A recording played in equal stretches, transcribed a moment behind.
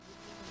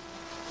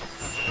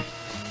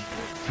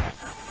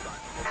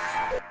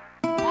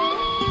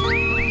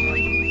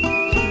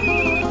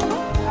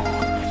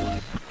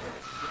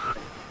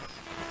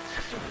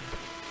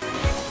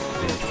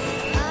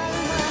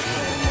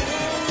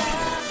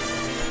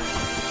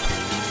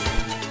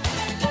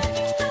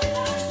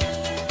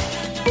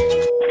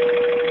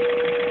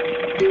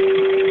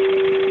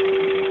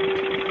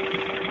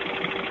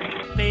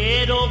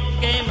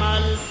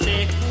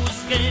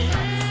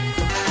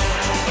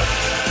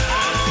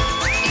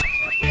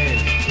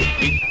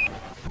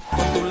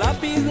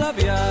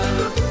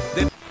labial.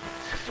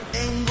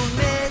 Tengo un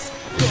mes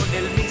con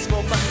el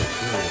mismo pan.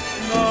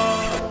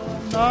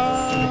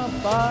 No,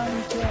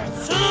 Pancha.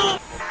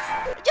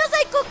 Yo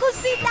soy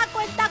Cucucita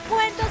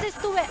Cuentacuentos,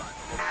 estuve.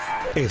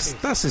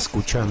 Estás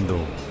escuchando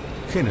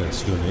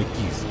Generación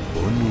X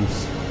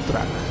Bonus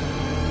Track.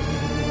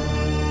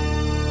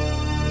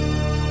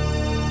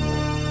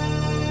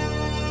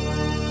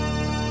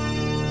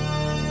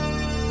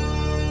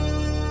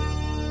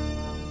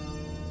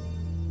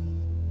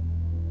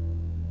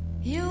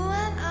 You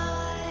and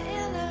I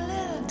in a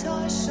little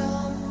toy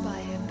shop,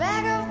 buy a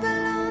bag of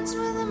balloons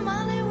with the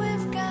money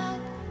we've got,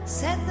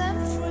 set them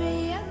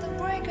free at the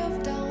break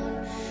of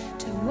dawn,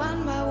 till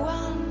one by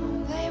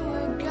one they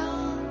were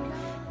gone.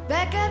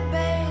 Back at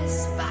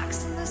base,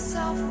 box in the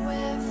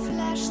software,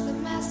 flash the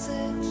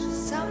message,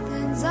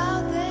 something's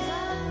out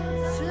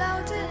there,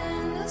 floating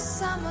in the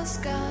summer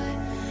sky.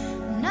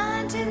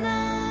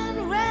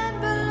 99 red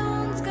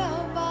balloons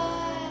go by.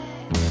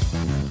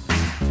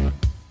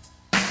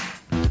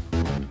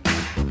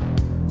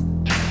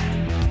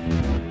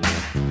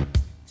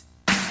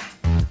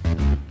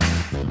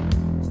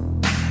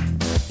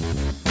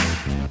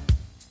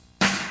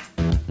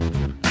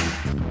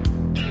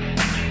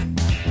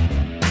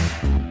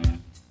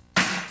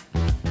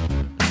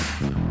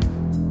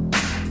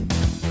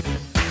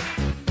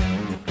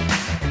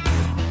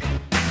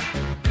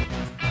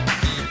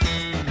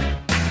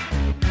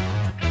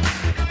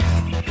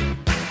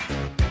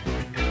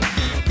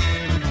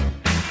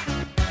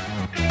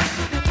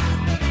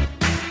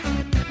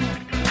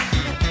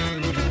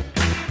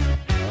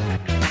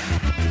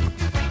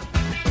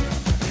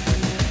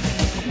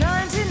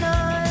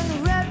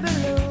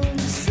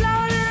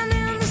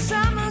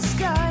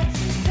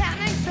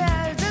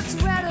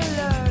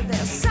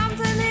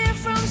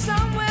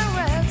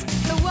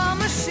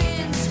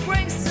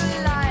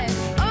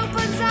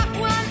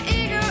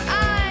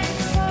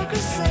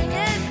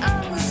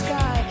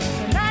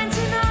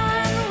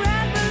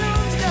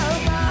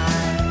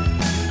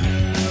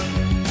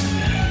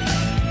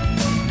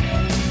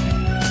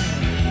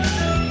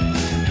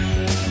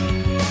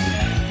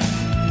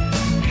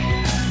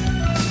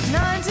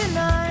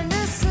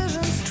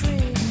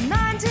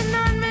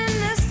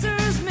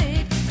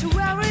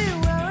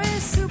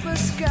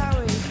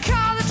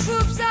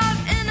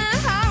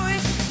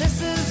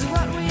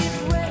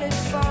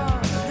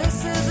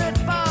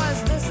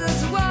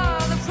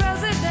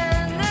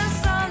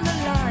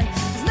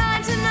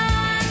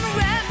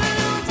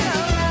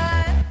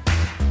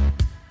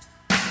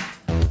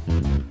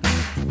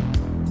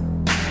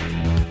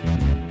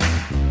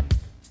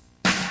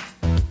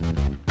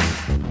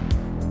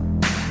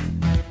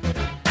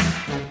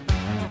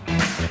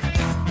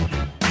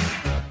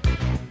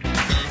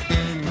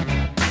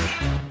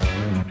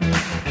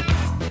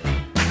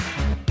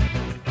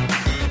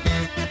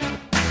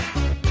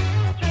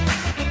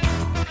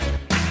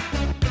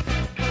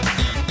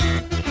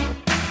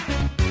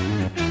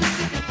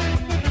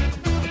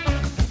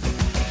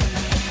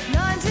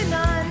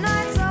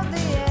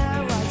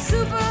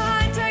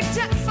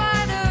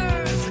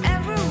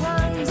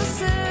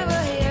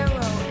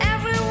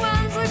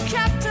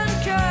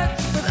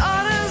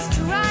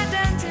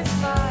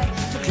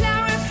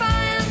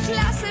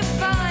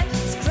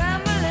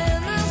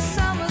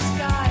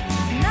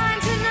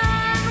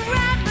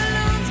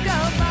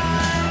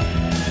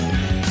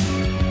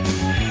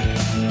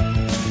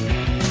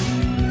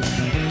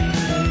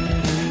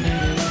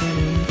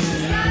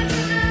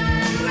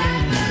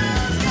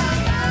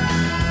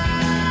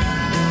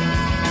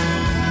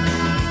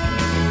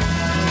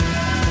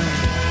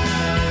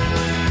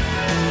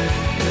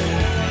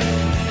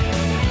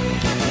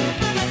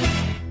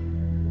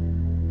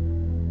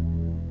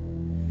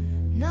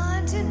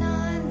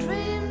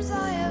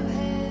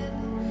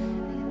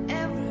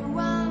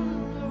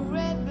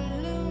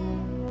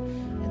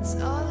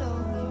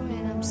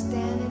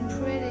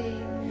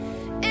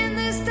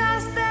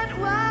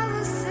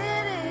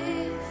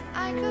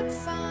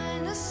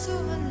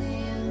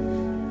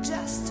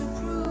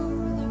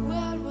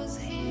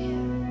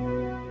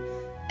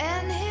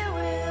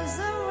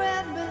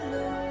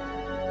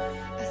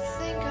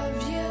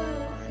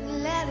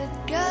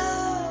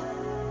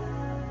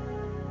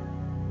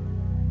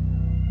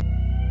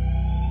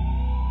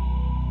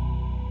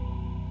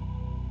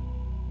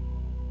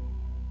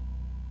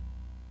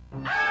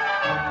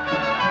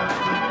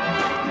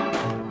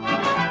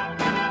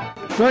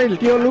 Soy el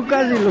tío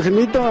Lucas y los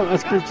invito a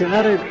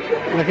escuchar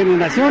la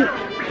Generación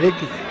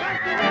X.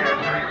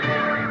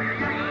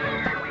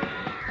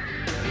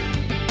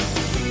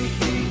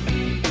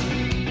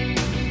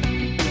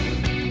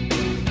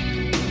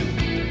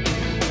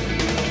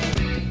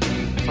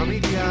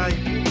 Familia y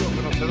público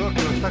conocedor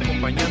que nos está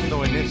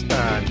acompañando en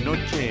esta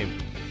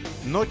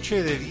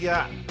noche de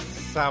día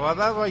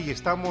sabadaba, y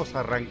estamos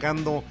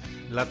arrancando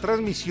la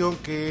transmisión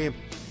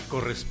que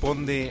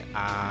corresponde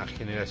a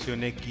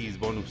Generación X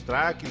Bonus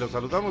Track, y los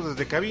saludamos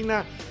desde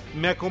cabina.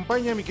 Me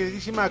acompaña mi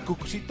queridísima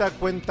Cucucita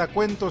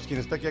Cuentacuentos, quien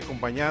está aquí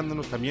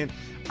acompañándonos también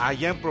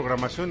allá en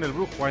programación, el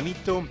brujo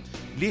Juanito,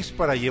 listo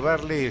para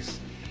llevarles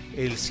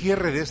el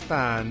cierre de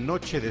esta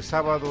noche de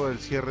sábado, el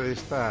cierre de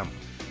esta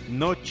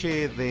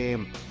noche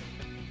de...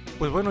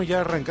 Pues bueno, ya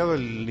ha arrancado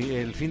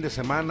el fin de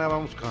semana,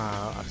 vamos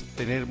a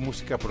tener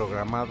música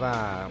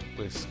programada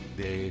pues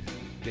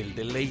del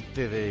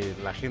deleite de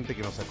la gente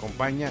que nos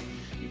acompaña.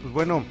 Y pues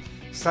bueno,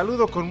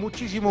 saludo con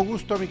muchísimo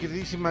gusto a mi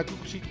queridísima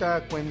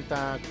Cucucita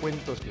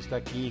Cuentacuentos, que está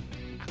aquí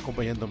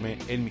acompañándome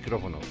en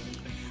micrófonos.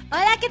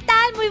 Hola, ¿qué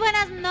tal? Muy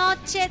buenas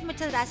noches.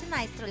 Muchas gracias,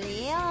 maestro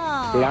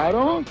Leo.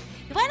 Claro.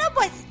 Y bueno,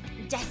 pues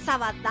ya es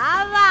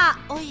sabadaba.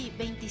 Hoy,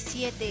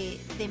 27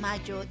 de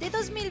mayo de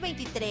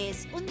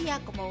 2023. Un día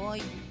como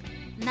hoy,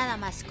 nada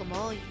más como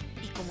hoy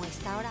y como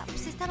esta hora,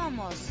 pues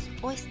estamos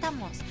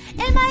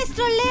el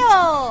maestro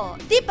Leo,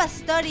 Di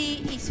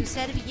Pastori y su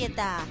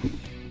servilleta.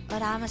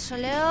 Ahora, maestro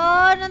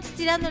Leo, no estás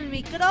tirando el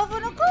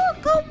micrófono.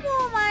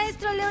 ¿Cómo,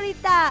 maestro Leo,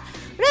 ahorita?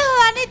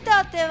 Brujanito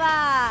te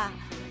va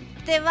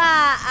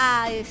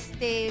a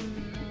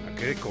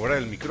querer cobrar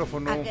el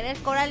micrófono.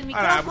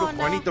 Micrófono.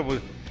 Juanito, pues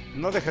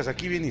no dejas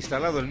aquí bien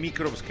instalado el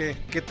micro, pues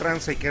qué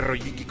tranza y qué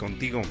rolliqui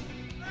contigo.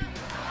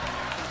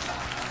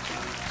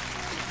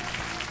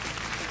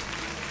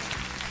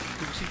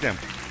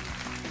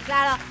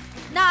 Claro,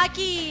 no,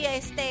 aquí,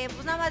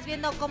 pues nada más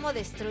viendo cómo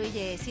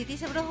destruye. Si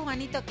dice Brujo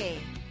Juanito que...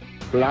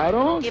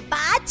 Claro. ¡Que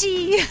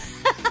pachi!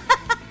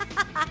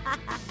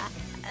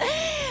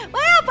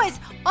 Bueno, pues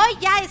hoy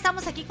ya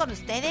estamos aquí con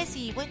ustedes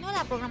y bueno,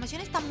 la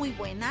programación está muy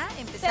buena.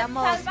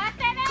 Empezamos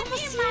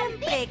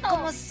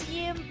como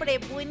siempre,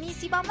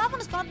 buenísima.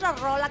 Vámonos con otra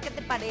rola, ¿qué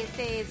te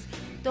parece?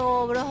 Tu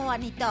Brujo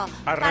Juanito,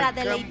 para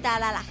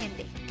deleitar a la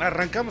gente.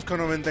 Arrancamos con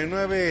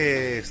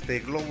 99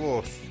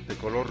 globos de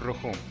color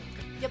rojo.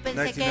 Yo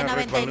pensé que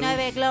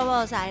 99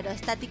 globos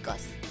aerostáticos.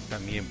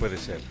 También puede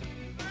ser.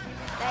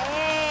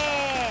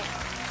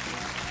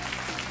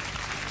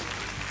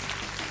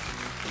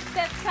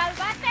 ¡Te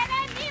salvaste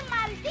de mí,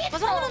 maldito!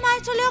 Pues vámonos,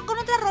 maestro Leo, con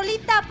otra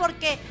rolita,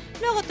 porque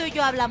luego tú y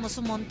yo hablamos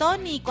un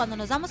montón y cuando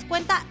nos damos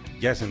cuenta...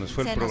 Ya se nos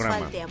fue el programa. Nos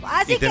fue el tiempo.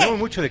 Así y tenemos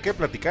mucho de qué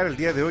platicar el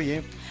día de hoy,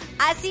 ¿eh?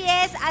 Así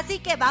es, así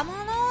que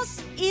vámonos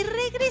y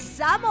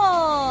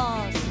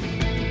regresamos.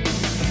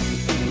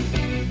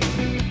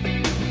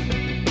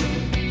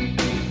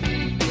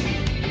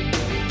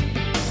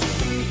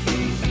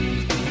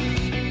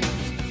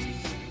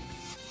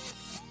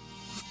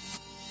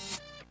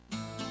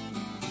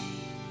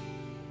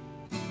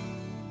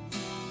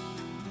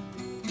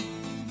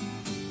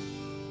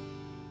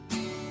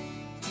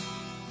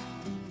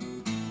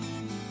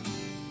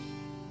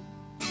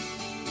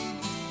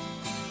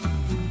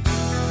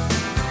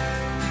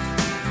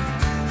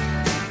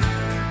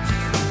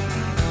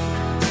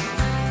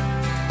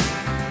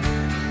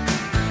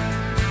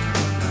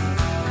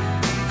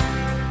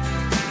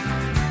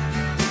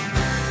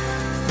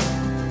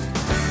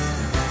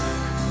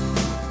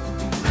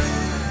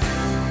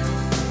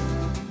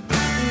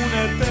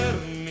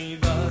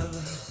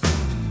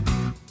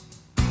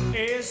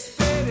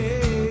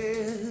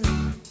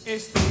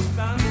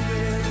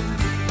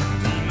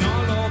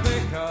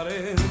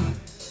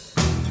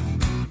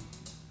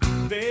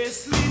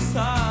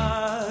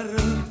 Deslizar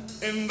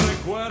en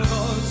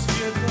recuerdos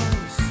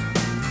quietos,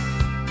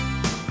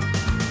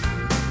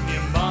 ni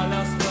en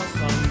balas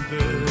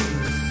rasantes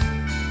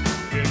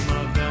que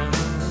matan.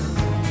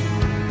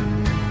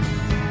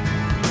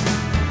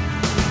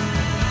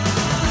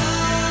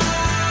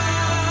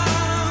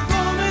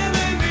 Come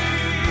de mí,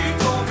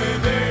 come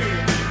de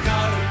mi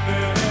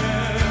carne.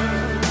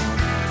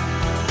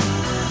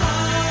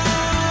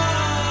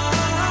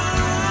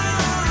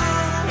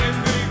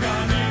 Entre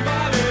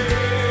caníbales.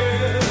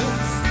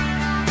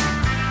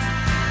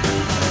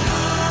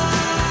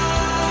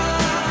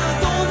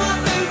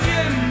 Tómate el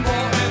tiempo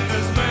en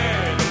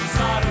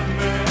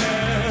desmenuzarme.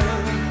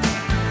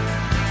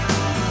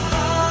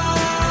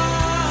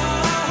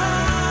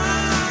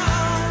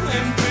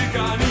 Entre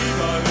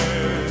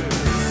caníbales.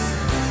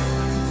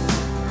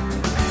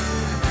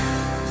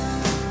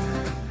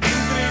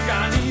 Entre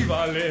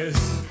caníbales.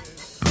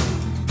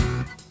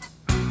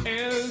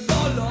 El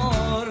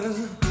dolor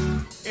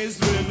es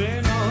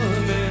veneno,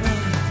 nena,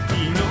 y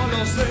no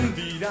lo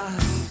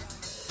sentirás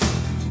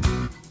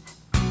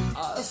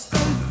hasta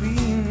el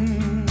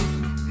fin,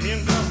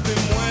 mientras te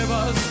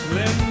muevas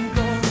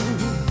lento,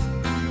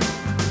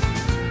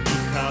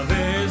 hija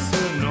de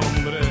ese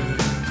nombre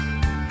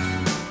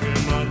que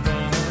mata.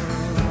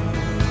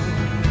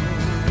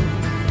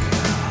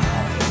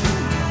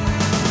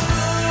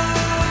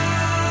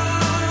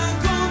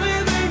 Come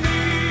de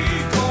mí,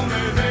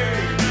 come de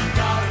mi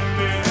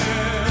carne.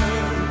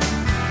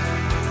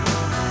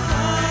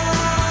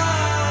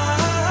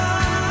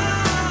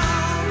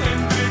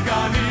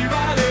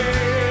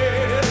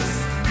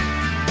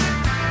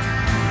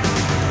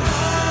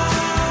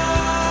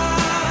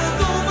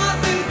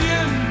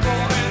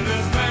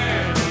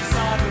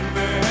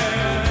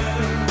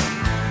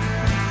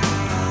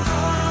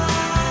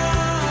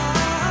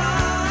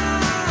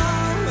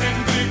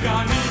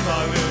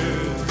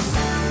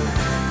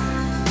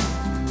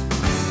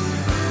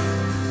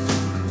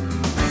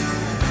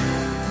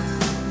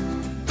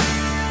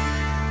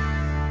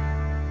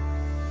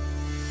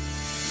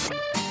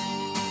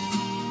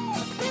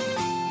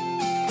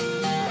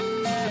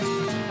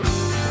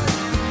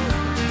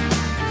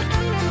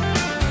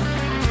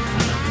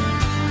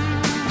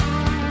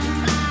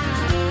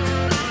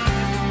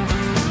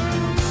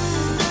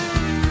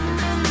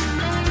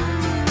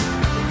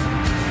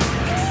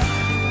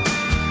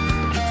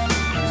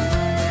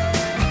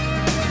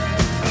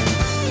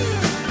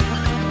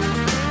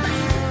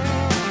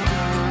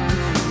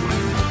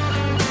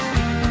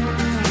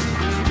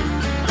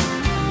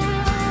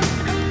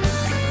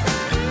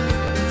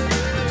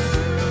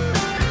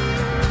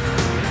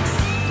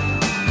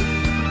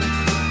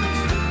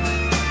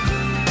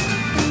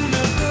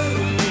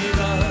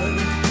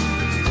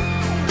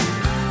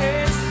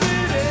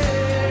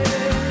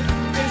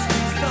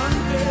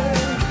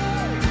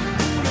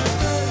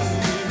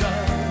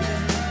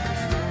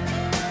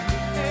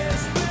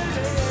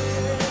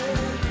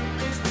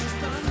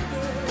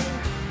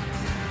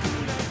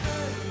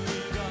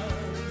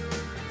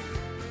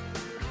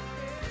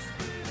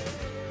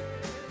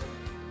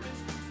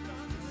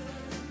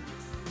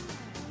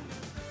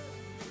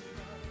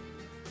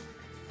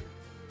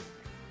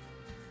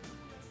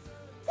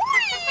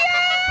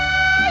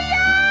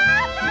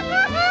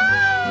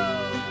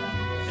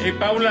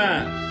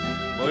 Paula,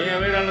 voy a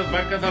ver a las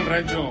vacas al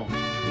rancho.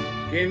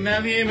 Que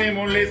nadie me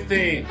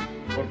moleste,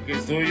 porque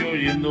estoy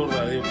oyendo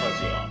Radio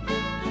Pasión.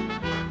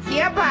 Sí,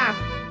 papá.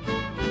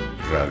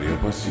 Radio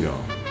Pasión,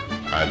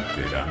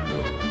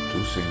 alterando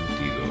tus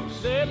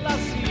sentidos. De la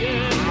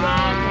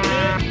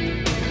sierra.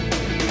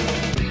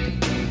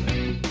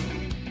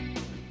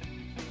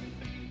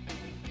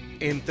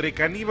 Entre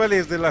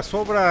caníbales, de las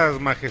obras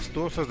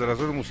majestuosas, de las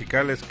obras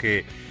musicales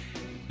que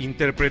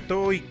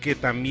interpretó y que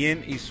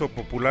también hizo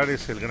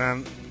populares el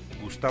gran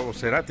Gustavo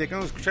Cerati.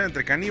 Acabamos de escuchar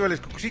Entre Caníbales.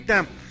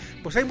 Cucucita,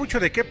 pues hay mucho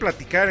de qué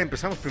platicar.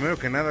 Empezamos primero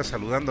que nada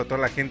saludando a toda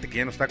la gente que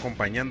ya nos está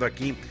acompañando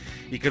aquí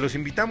y que los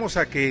invitamos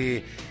a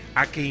que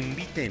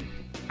inviten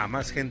a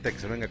más gente a que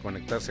se venga a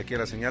conectarse aquí a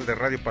la señal de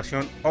Radio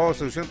Pasión o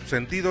Seducción de tus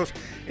Sentidos,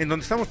 en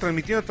donde estamos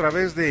transmitiendo a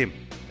través de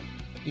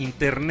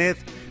internet.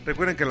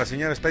 Recuerden que la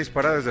señal está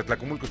disparada desde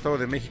Tlacomulco, Estado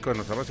de México, de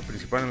nuestra base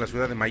principal en la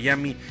ciudad de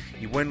Miami,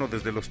 y bueno,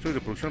 desde los estudios de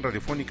producción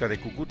radiofónica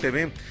de Cucú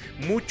TV.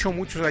 Mucho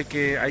hay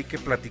que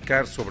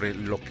platicar sobre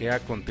lo que ha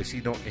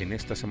acontecido en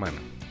esta semana.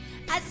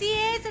 Así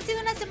es, ha sido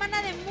una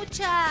semana de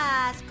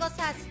muchas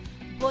cosas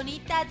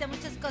bonitas, de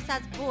muchas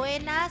cosas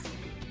buenas,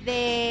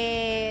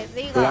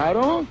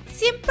 Claro.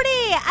 Siempre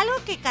algo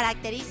que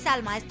caracteriza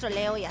al maestro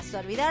Leo y a su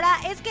servidora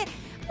es que,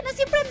 bueno,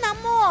 siempre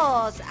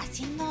andamos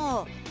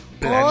haciendo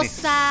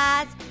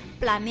cosas,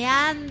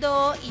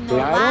 planeando,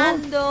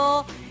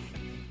 innovando.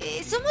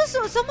 Claro.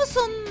 Somos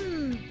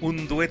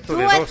un dueto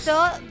de voz.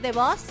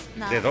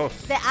 No, de dos.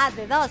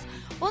 De dos.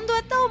 Un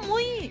dueto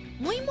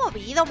muy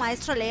movido,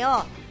 maestro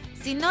Leo.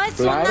 Si no es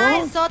claro. Una,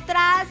 es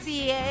otra.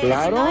 Si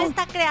no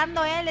está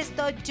creando él,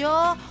 estoy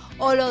yo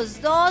o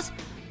los dos.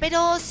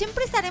 Pero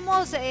siempre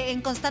estaremos en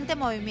constante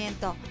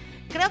movimiento.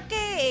 Creo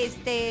que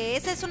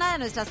esa es una de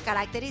nuestras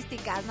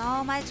características,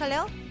 ¿no, maestro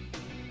Leo?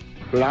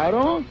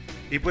 Claro.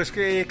 Y pues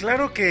que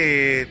claro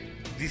que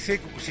dice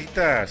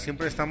Cucucita,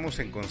 siempre estamos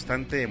en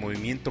constante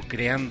movimiento,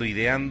 creando,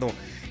 ideando.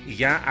 Y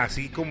ya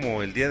así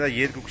como el día de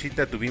ayer,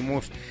 Cucucita,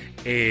 tuvimos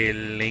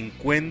el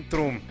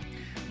encuentro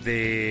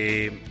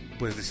de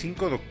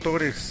 5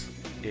 doctores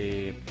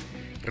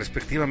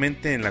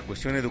respectivamente en la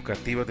cuestión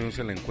educativa. Tuvimos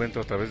el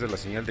encuentro a través de la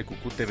señal de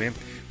Cucú TV.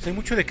 Pues hay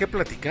mucho de qué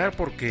platicar,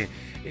 porque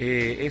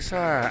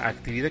esa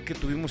actividad que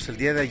tuvimos el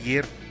día de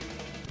ayer,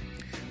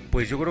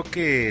 pues yo creo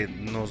que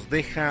nos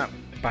deja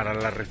para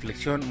la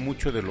reflexión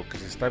mucho de lo que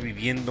se está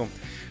viviendo.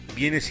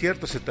 Bien es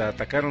cierto, se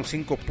atacaron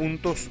 5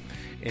 puntos,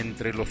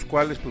 entre los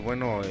cuales, pues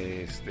bueno,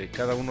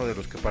 cada uno de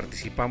los que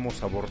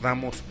participamos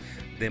abordamos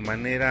de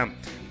manera,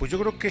 pues yo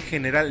creo que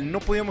general. No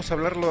podíamos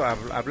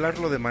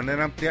hablarlo de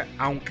manera amplia,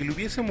 aunque le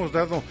hubiésemos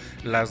dado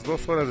las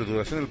 2 horas de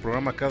duración del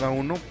programa a cada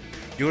uno.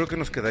 Yo creo que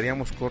nos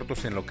quedaríamos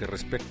cortos en lo que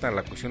respecta a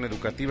la cuestión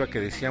educativa que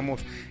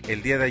decíamos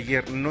el día de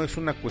ayer. No es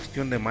una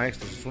cuestión de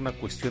maestros, es una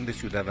cuestión de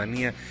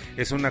ciudadanía,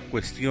 es una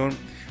cuestión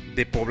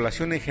de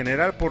población en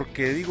general,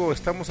 porque digo,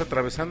 estamos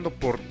atravesando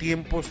por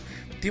tiempos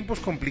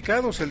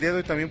complicados. El día de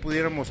hoy también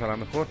pudiéramos a lo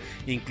mejor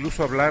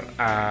incluso hablar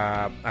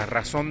a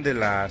razón de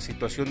la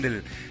situación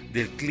del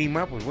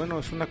clima. Pues bueno,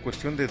 es una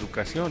cuestión de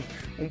educación.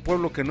 Un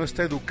pueblo que no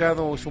está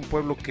educado es un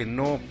pueblo que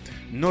no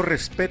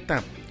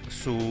respeta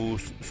su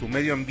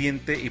medio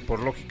ambiente, y por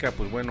lógica,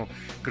 pues bueno,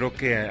 creo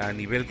que a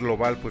nivel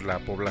global, pues la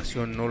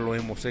población no lo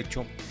hemos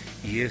hecho,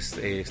 y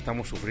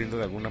estamos sufriendo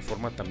de alguna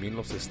forma también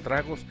los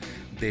estragos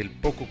del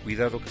poco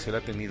cuidado que se le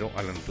ha tenido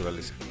a la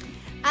naturaleza.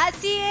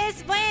 Así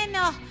es.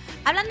 Bueno,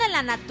 hablando de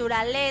la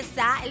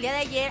naturaleza, el día de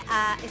ayer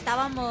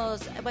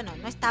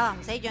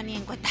yo ni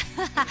en cuenta.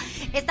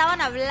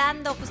 Estaban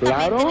hablando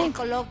justamente en el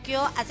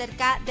coloquio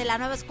acerca de la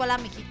nueva escuela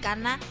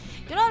mexicana.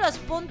 Y uno de los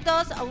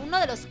puntos, uno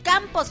de los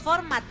campos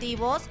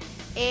formativos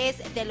es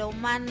de lo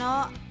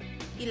humano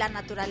y la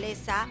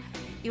naturaleza.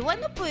 Y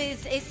bueno, pues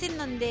es en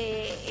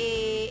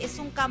donde es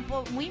un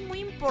campo muy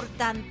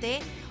importante,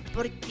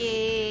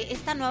 porque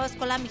esta nueva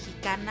escuela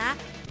mexicana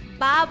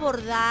va a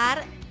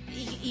abordar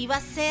y va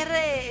a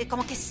ser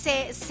como que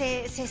se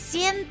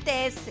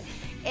siente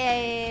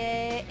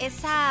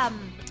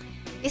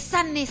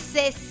esa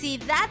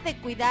necesidad de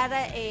cuidar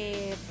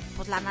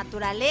pues la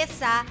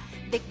naturaleza,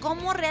 de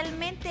cómo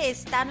realmente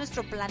está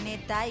nuestro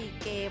planeta, y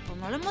que pues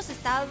no lo hemos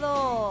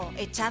estado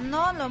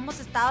echando, lo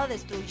hemos estado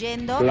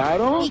destruyendo.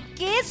 Claro. Y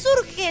que es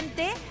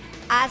urgente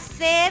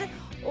hacer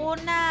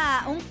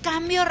un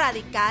cambio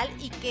radical,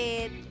 y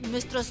que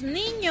nuestros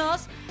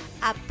niños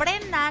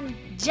aprendan,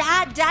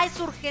 ya es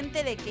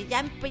urgente de que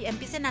ya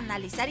empiecen a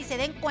analizar y se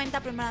den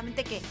cuenta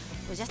primeramente que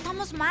pues ya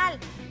estamos mal.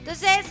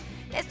 Entonces,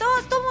 estuvo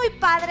muy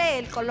padre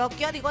el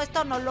coloquio. Digo,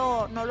 esto no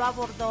lo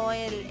abordó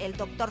el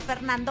doctor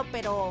Fernando,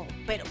 pero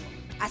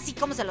así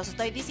como se los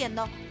estoy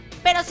diciendo,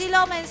 pero sí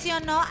lo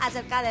mencionó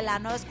acerca de la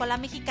nueva escuela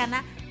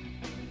mexicana.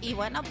 Y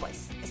bueno,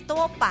 pues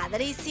estuvo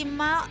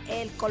padrísima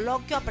el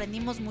coloquio,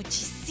 aprendimos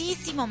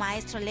muchísimo,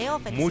 maestro Leo,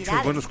 felicidades.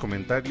 Muchos buenos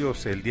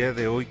comentarios el día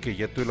de hoy, que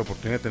ya tuve la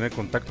oportunidad de tener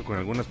contacto con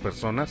algunas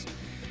personas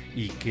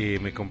y que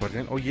me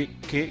compartían, oye,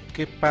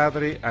 qué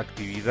padre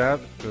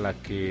actividad la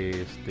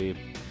que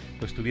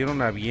pues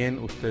tuvieron a bien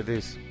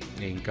ustedes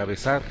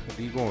encabezar,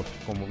 digo,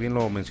 como bien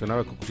lo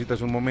mencionaba Cucucita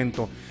hace un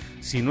momento,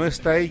 si no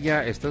está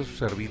ella, está su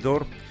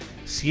servidor,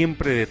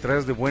 siempre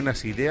detrás de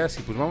buenas ideas.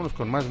 Y pues vámonos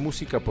con más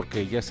música,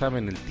 porque ya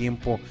saben, el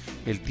tiempo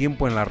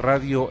en la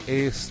radio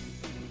es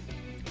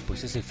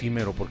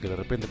efímero, porque de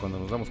repente cuando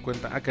nos damos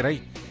cuenta,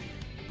 caray,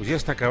 pues ya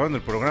está acabando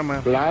el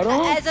programa.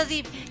 Claro. Eso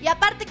sí, y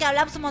aparte que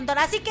hablamos un montón,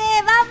 así que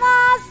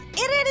vamos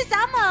y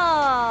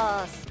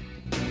regresamos.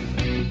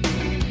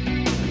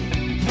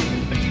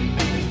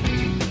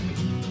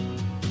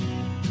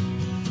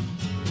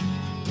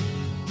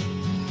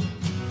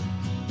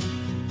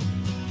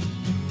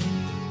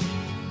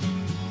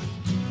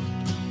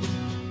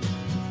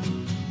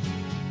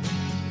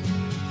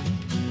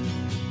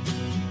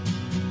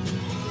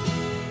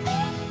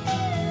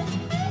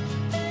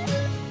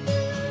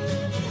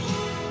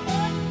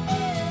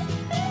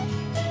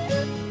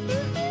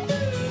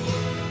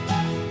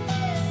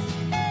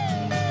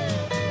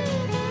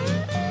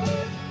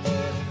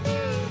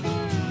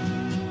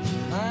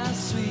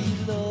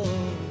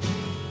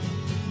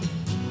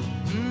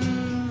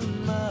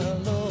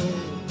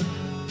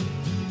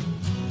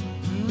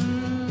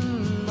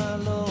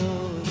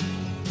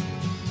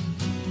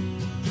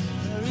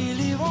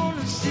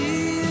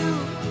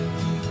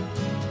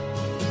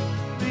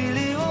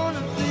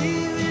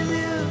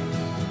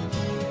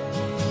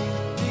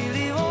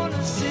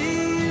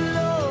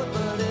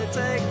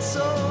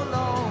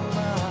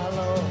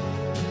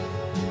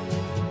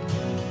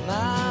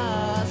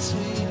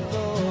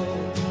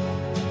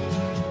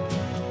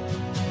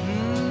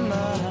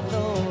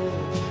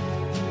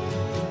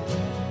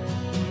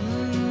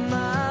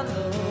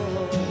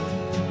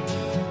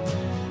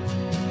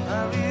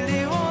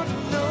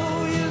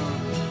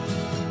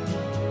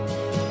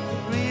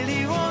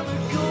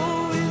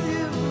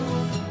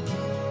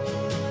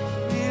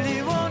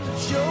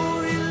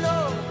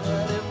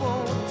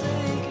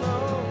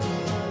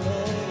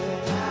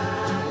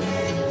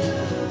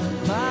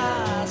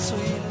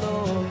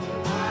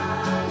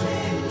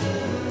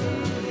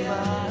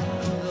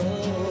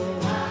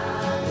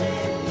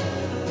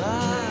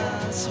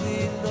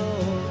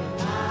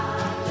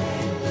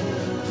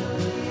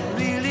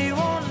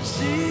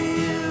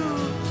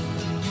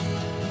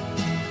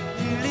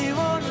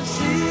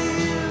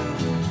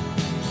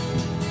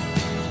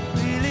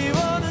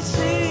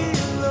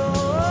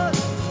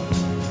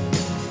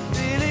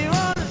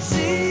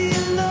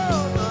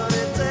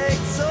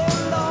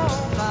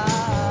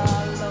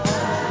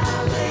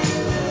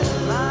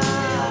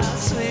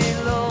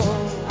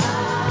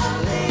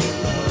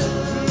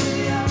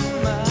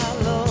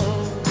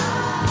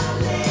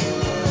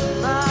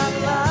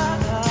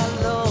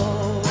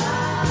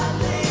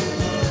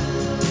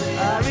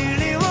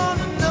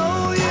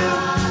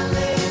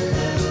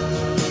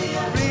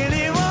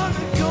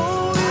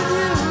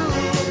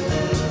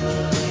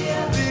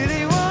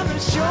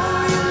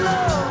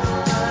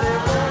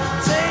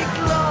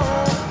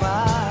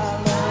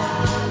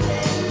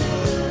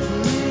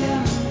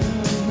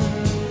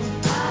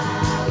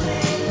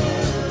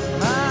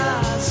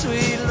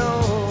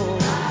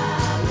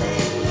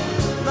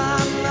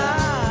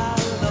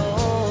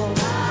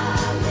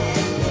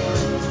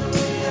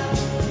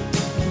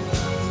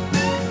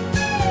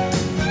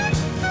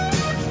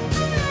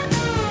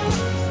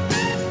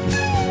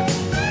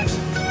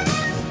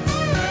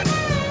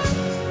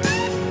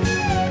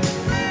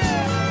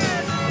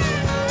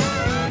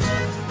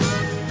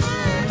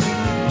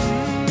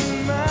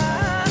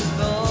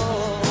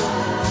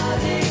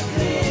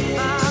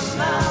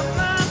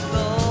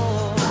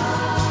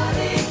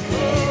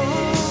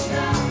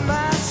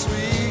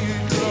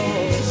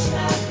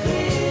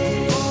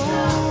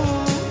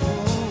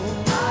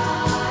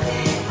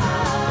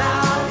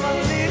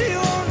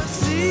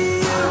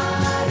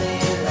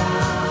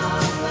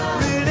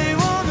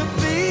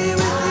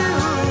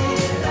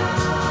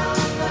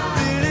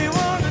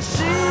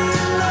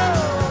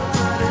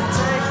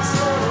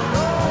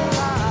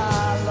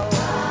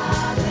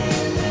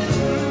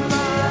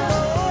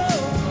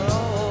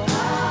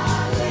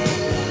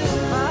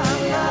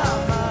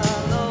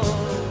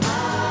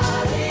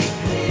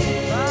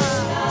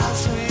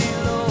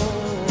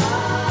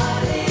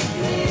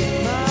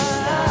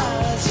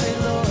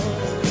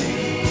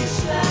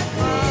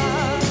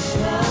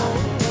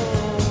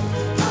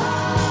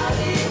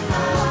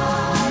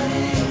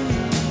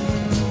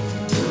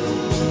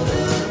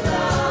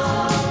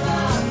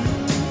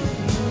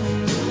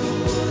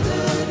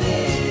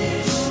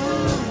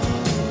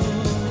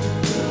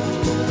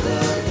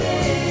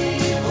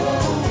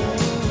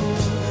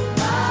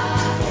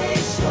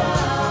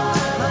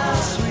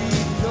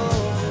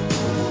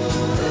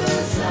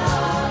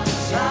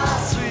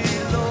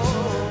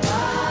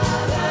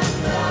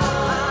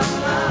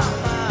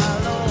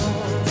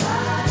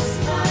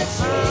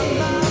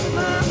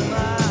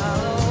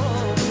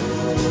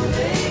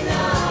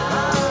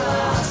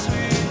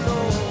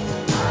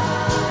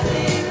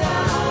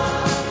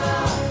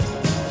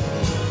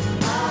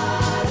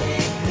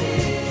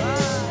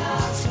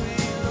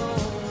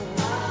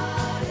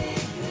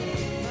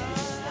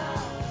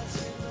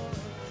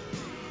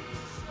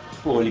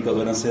 Público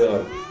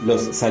conocedor,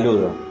 los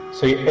saludo.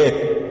 Soy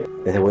Ed,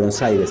 desde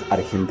Buenos Aires,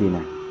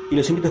 Argentina. Y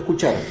los invito a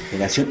escuchar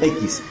Generación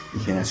X y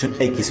Generación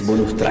X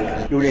Bonus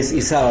Track, lunes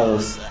y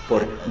sábados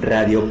por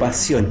Radio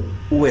Pasión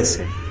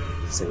US,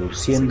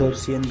 seduciendo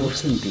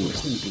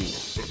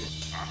sentidos.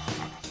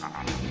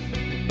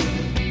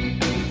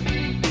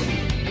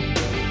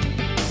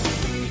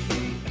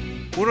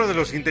 Uno de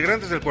los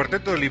integrantes del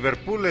cuarteto de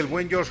Liverpool, el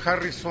buen George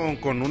Harrison,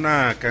 con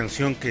una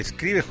canción que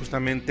escribe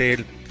justamente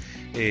él,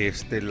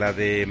 la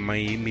de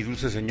Mi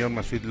Dulce Señor,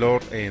 My Sweet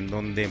Lord, en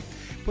donde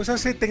pues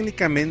hace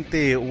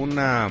técnicamente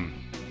una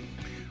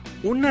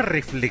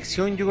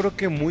reflexión, yo creo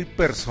que muy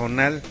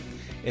personal,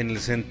 en el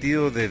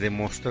sentido de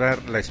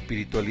demostrar la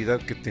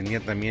espiritualidad que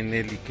tenía también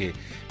él y que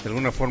de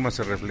alguna forma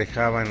se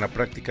reflejaba en la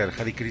práctica del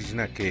Hare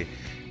Krishna que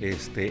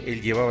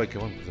él llevaba, y que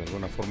bueno, pues de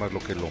alguna forma es lo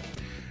que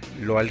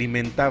lo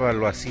alimentaba,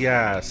 lo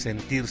hacía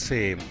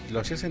sentirse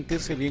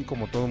bien,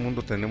 como todo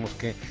mundo tenemos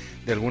que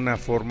de alguna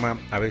forma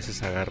a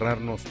veces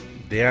agarrarnos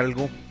de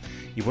algo.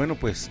 Y bueno,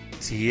 pues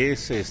si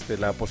es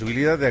la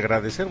posibilidad de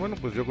agradecer, bueno,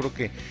 pues yo creo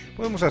que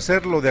podemos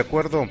hacerlo de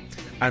acuerdo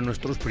a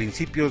nuestros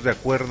principios, de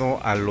acuerdo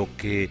a lo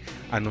que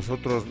a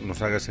nosotros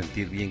nos haga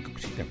sentir bien,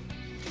 Cuxita.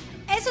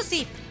 Eso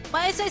sí,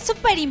 pues es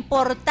súper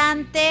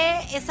importante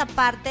esa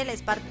parte,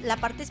 la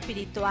parte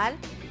espiritual.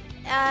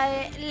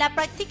 La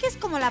practiques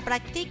como la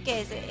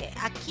practiques.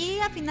 Aquí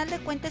a final de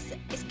cuentas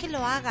es que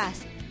lo hagas,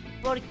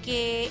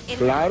 porque el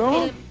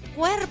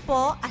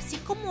cuerpo, así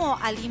como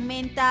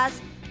alimentas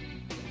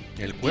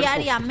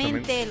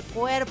diariamente el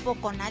cuerpo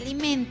con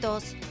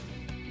alimentos,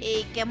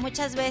 que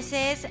muchas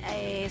veces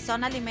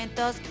son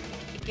alimentos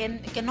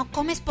que no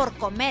comes por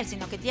comer,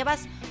 sino que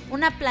llevas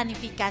una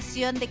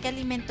planificación de qué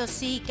alimentos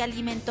sí, qué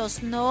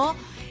alimentos no,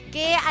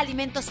 qué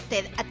alimentos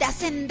te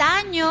hacen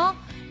daño,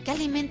 qué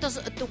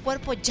alimentos tu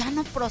cuerpo ya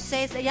no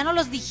procesa, ya no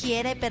los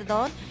digiere,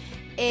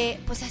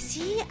 pues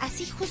así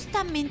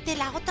justamente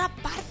la otra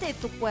parte de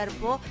tu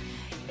cuerpo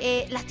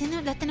la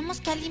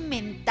tenemos que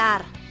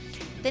alimentar,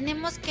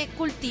 tenemos que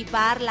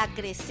cultivarla,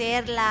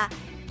 crecerla,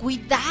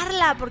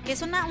 cuidarla, porque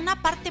es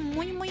una parte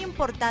muy muy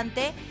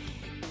importante.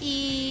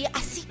 Y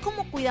así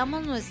como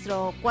cuidamos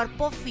nuestro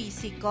cuerpo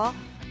físico,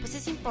 pues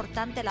es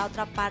importante la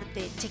otra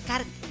parte,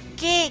 checar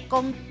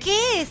con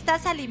qué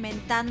estás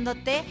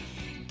alimentándote,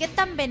 qué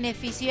tan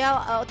benéfico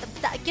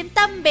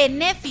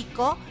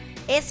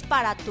es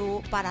para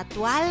tu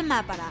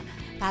alma, para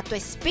tu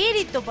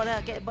espíritu,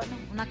 porque, bueno,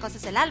 una cosa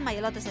es el alma y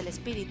el otro es el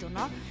espíritu,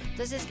 ¿no?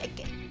 Entonces,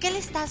 ¿qué le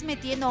estás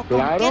metiendo?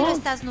 ¿Con qué lo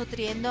estás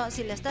nutriendo?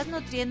 Si lo estás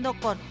nutriendo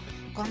con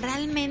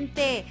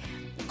realmente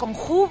con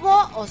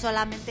jugo o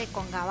solamente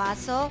con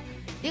gabazo.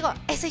 Digo,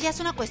 esa ya es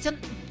una cuestión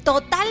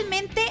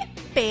totalmente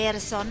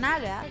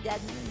personal, ¿verdad? Ya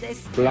es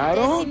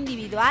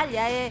individual,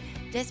 ya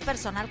es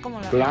personal,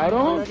 como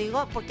lo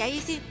digo, porque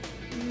ahí sí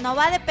no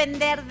va a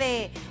depender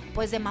de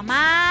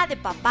mamá, de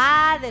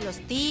papá, de los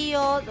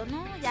tíos,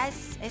 no, ya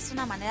es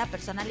una manera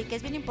personal y que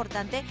es bien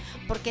importante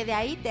porque de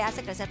ahí te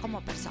hace crecer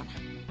como persona.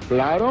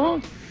 Claro.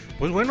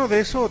 Pues bueno, de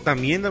eso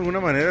también de alguna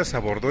manera se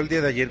abordó el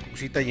día de ayer,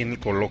 Cuxita, y en el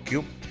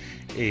coloquio,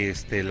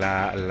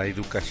 la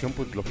educación,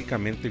 pues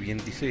lógicamente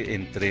bien dice,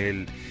 entre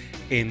el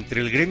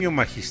gremio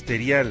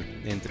magisterial,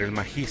 entre el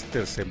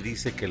magíster, se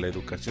dice que la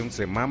educación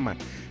se mama,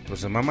 pero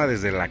se mama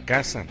desde la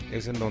casa,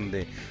 es en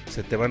donde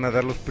se te van a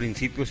dar los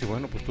principios y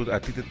bueno, pues a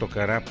ti te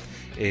tocará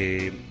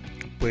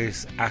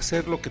pues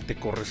hacer lo que te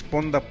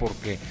corresponda,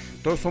 porque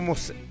todos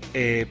somos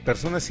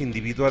personas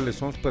individuales,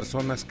 somos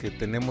personas que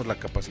tenemos la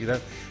capacidad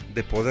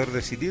de poder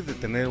decidir, de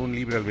tener un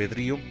libre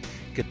albedrío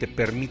que te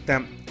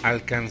permita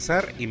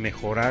alcanzar y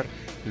mejorar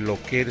lo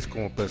que eres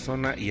como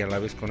persona y a la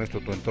vez con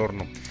esto tu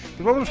entorno.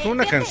 Pues vámonos con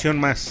una canción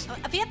más.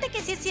 Fíjate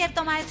que sí es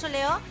cierto, maestro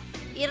Leo,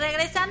 y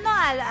regresando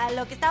a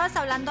lo que estabas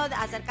hablando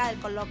acerca del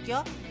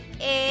coloquio,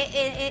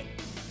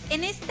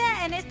 en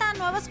esta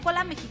nueva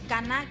escuela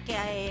mexicana que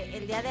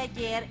el día de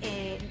ayer,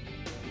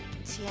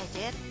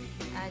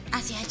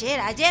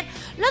 ayer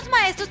los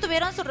maestros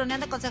tuvieron su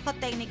reunión de consejo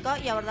técnico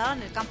y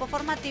abordaron el campo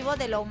formativo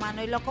de lo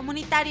humano y lo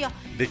comunitario.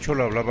 De hecho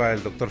lo hablaba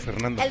el doctor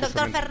Fernando.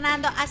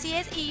 Así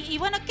es, y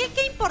bueno, ¿qué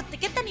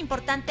tan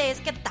importante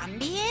es que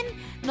también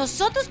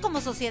nosotros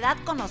como sociedad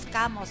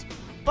conozcamos?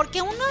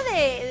 Porque una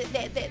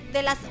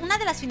de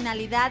las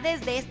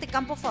finalidades de este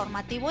campo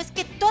formativo es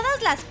que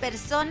todas las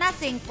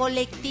personas en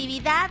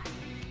colectividad,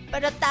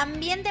 pero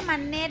también de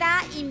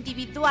manera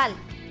individual,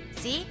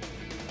 ¿sí?,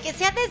 que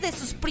sea desde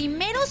sus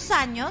primeros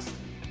años,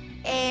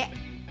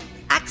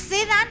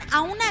 accedan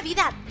a una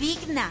vida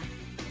digna,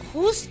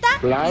 justa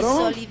y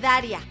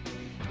solidaria.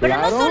 Pero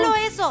no solo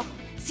eso,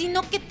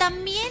 sino que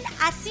también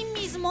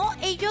asimismo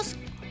ellos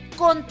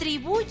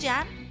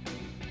contribuyan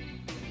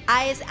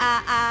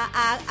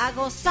a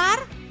gozar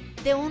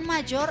de un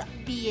mayor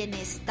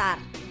bienestar.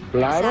 O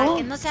sea,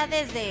 que no sea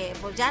desde,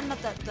 pues ya no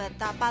tu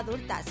etapa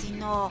adulta,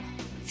 sino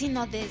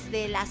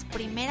desde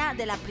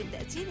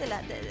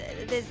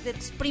desde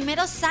tus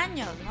primeros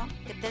años, ¿no?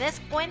 Que te des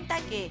cuenta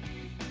que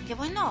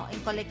bueno, en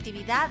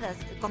colectividad,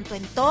 con tu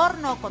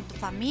entorno, con tu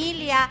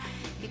familia,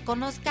 que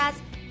conozcas,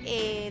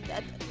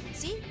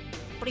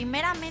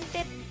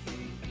 primeramente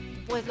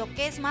pues lo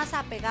que es más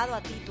apegado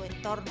a ti, tu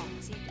entorno,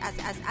 ¿sí?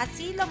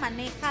 Así lo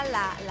maneja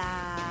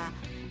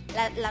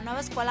la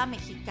nueva escuela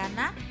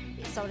mexicana,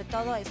 y sobre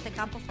todo este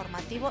campo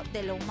formativo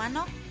de lo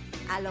humano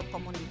a lo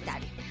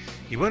comunitario.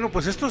 Y bueno,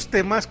 pues estos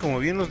temas, como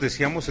bien nos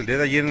decíamos el día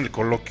de ayer en el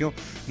coloquio,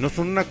 no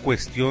son una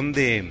cuestión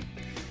de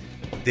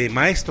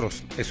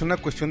maestros, es una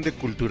cuestión de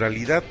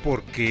culturalidad,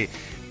 porque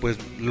pues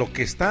lo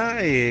que está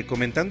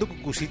comentando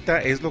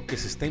Cucucita es lo que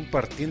se está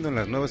impartiendo en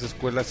las nuevas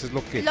escuelas, es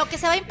lo que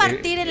se va a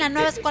impartir en la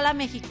nueva escuela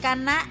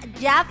mexicana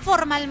ya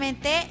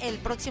formalmente el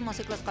próximo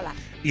ciclo escolar.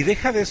 Y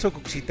deja de eso,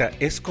 Cucucita,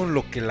 es con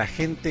lo que la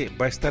gente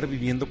va a estar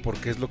viviendo,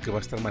 porque es lo que va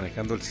a estar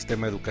manejando el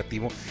sistema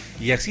educativo.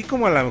 Y así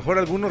como a lo mejor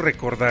algunos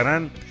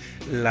recordarán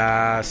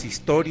las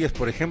historias,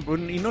 por ejemplo,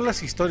 y no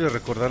las historias,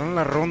 recordarán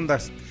las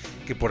rondas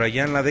que por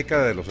allá en la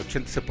década de los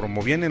 80 se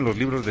promovían en los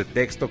libros de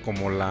texto,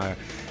 como la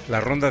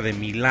ronda de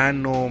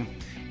Milano,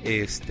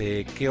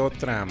 ¿qué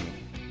otra?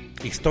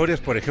 Historias,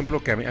 por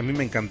ejemplo, que a mí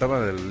me encantaba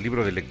del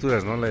libro de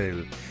lecturas, ¿no?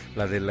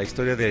 La de la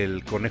historia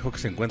del conejo que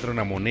se encuentra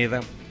una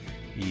moneda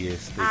y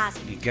sí.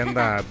 y que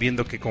anda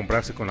viendo qué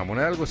comprarse con la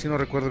moneda, algo así, no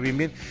recuerdo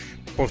bien.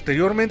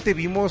 Posteriormente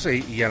vimos,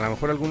 y a lo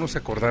mejor algunos se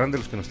acordarán de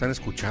los que nos están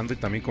escuchando, y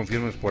también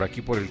confirmen por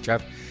aquí por el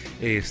chat,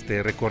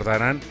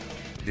 recordarán,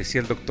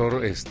 decía el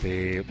doctor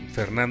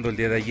Fernando el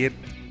día de ayer,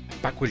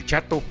 Paco el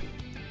Chato,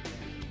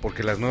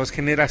 porque las nuevas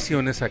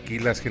generaciones, aquí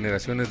las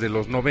generaciones de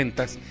los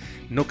 90s,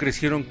 no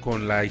crecieron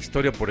con la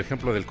historia, por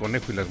ejemplo, del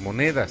conejo y las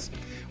monedas,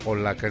 o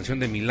la canción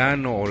de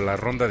Milano, o la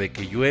ronda de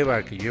que llueva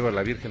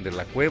la Virgen de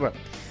la Cueva.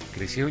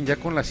 Crecieron ya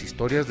con las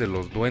historias de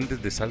los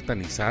duendes de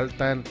Saltan y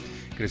Saltan,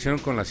 crecieron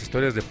con las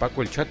historias de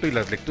Paco el Chato y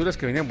las lecturas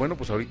que venían. Bueno,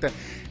 pues ahorita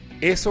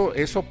eso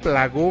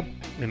plagó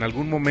en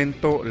algún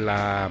momento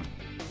la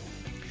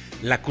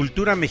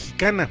cultura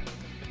mexicana.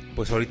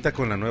 Pues ahorita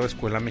con la nueva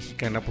escuela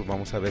mexicana pues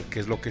vamos a ver qué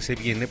es lo que se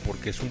viene,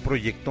 porque es un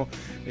proyecto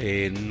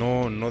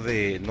no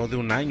de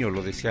un año,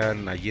 lo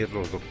decían ayer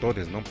los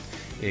doctores, ¿no?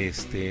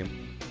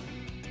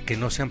 Que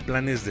no sean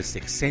planes de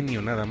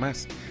sexenio nada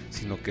más,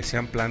 sino que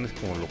sean planes,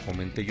 como lo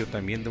comenté yo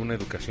también, de una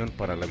educación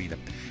para la vida.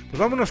 Pues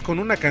vámonos con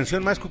una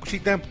canción más,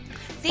 Cucucita,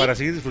 ¿sí? Para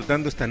seguir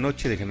disfrutando esta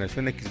noche de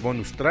Generación X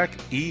Bonus Track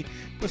y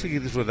pues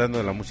seguir disfrutando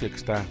de la música que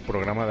está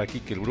programada aquí,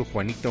 que el brujo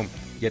Juanito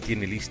ya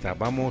tiene lista.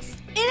 Vamos.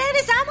 ¡Y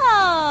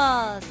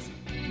regresamos!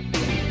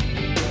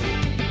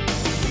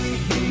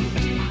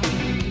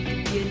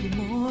 Piel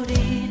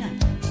morena,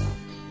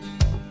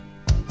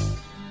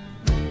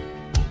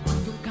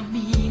 cuando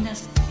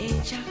caminas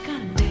hecha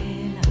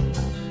candela,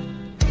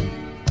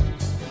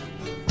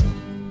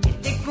 que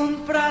te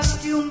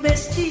compraste un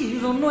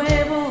vestido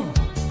nuevo,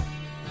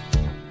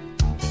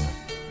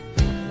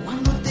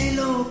 cuando te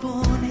lo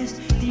pones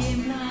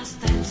tiembla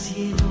hasta el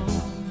cielo.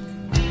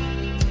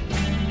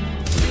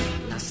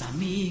 Las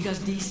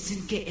amigas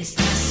dicen que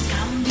estás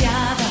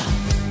cambiada,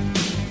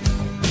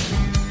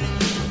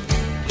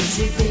 que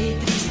se ve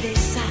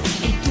tristeza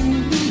en tu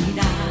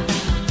mirada.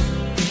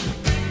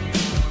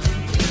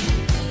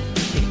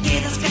 Te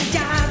quedas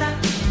callada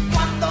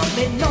cuando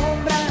me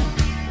nombran,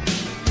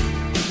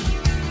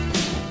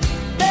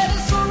 pero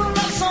solo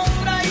una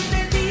sombra, y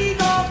te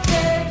digo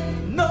que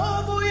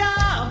no voy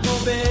a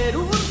mover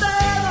un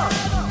dedo.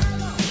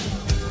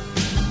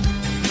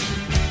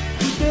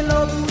 Tú te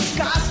lo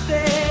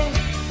buscaste,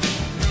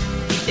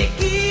 te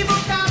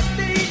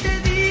equivocaste, y te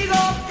digo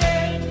que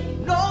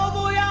no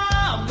voy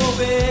a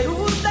mover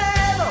un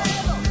dedo.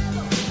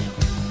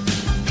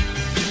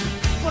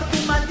 Por tu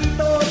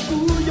maldito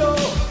orgullo,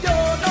 yo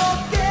no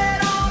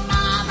quiero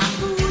nada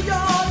tuyo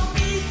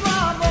ni tu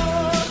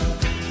amor.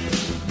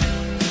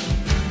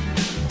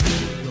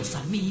 Los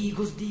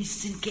amigos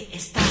dicen que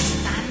estás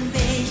tan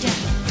bella,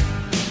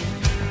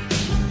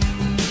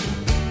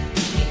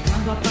 que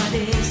cuando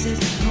apareces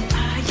no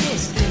hay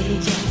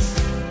estrellas.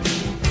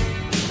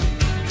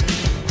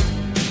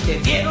 Te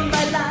vieron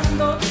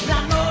bailando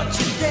la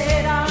noche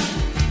entera,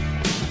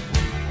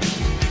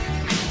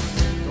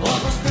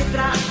 todos te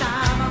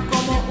trataban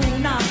como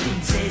una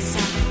princesa.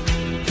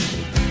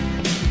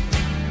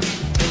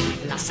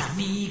 Las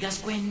amigas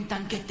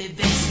cuentan que te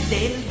ves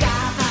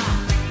delgada,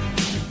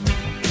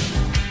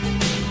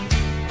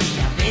 y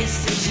a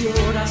veces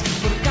lloras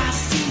por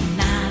casi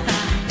nada.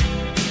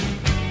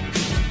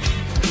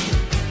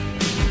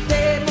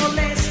 Te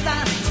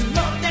molestan si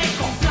no te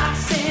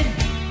complacen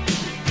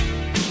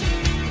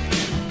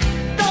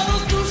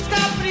todos tus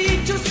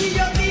caprichos, y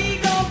yo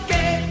digo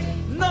que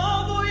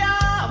no voy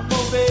a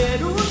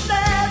mover un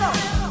dedo.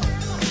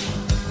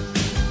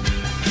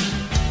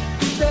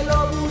 Tú te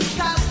lo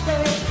buscaste,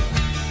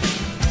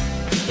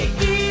 te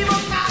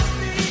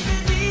equivocaste, y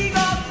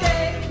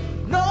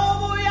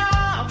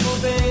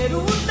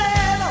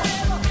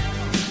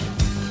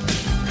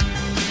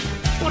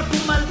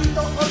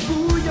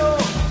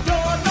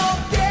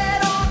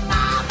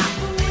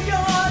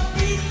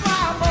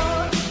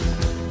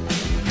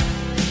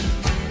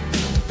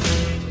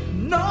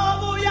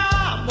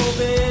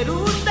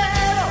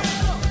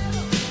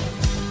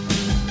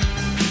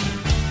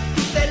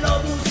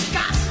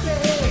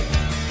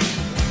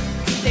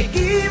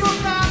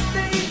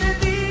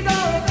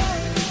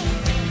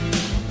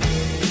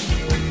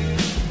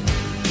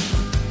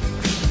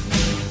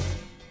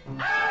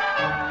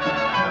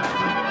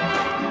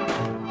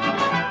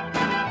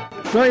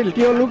Soy el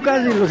tío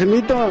Lucas y los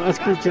invito a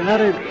escuchar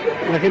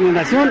la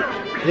generación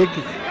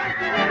X.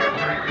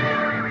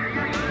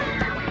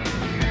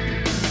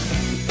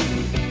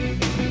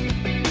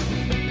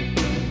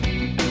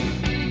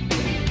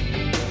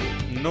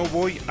 No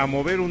voy a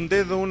mover un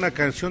dedo, una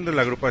canción de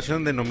la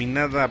agrupación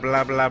denominada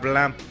Bla Bla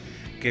Bla,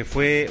 que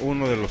fue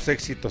uno de los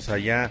éxitos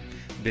allá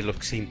de los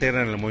que se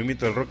integran en el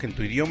movimiento del rock en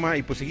tu idioma.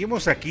 Y pues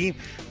seguimos aquí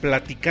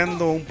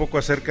platicando un poco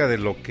acerca de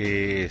lo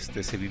que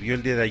se vivió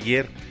el día de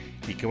ayer.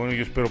 Y que bueno,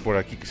 yo espero por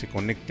aquí que se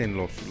conecten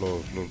los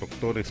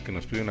doctores que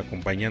nos estuvieron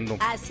acompañando.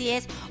 Así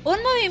es, un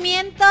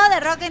movimiento de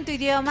rock en tu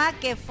idioma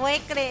que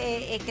fue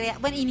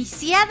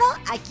iniciado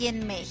aquí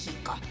en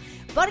México.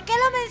 ¿Por qué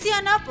lo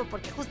menciono? Pues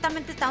porque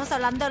justamente estamos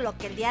hablando de lo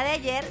que el día de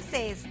ayer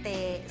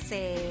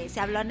se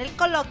habló en el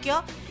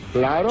coloquio.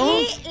 Claro.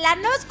 Y la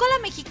Nueva Escuela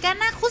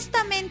Mexicana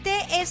justamente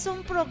es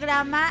un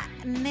programa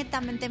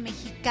netamente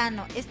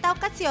mexicano. Esta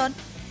ocasión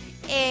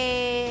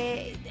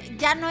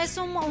ya no es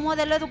un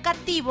modelo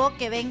educativo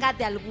que venga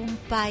de algún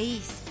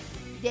país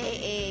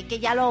que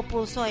ya lo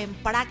puso en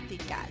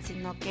práctica,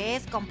 sino que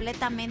es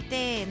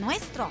completamente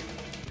nuestro,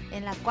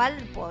 en la cual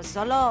pues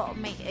solo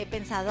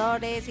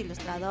pensadores,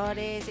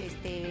 ilustradores,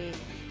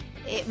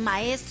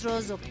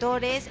 maestros,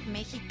 doctores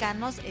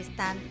mexicanos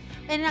están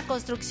en la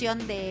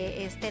construcción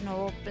de este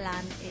nuevo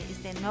plan,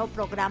 este nuevo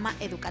programa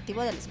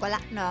educativo de la Escuela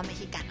Nueva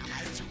Mexicana,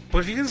 maestro.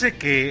 Pues fíjense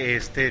que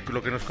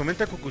lo que nos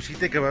comenta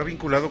Cucucita, que va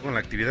vinculado con la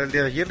actividad del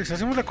día de ayer, les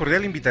hacemos la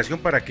cordial invitación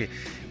para que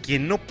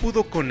quien no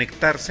pudo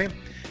conectarse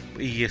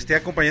y nos esté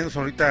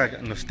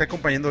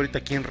acompañando ahorita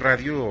aquí en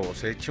radio, o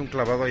se eche un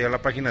clavado allá a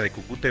la página de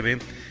Cucu TV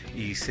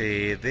y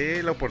se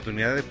dé la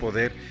oportunidad de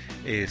poder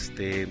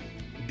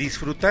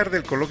disfrutar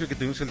del coloquio que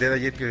tuvimos el día de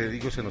ayer, que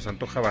digo, se nos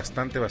antoja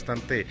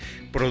bastante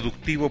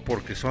productivo,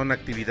 porque son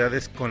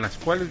actividades con las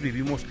cuales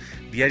vivimos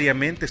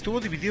diariamente.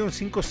 Estuvo dividido en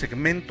 5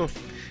 segmentos,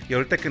 y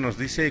ahorita que nos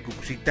dice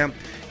Cucucita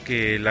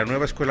que la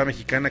Nueva Escuela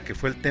Mexicana, que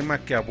fue el tema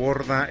que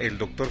aborda el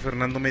doctor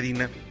Fernando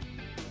Medina,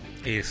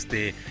 es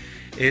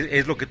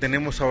lo que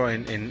tenemos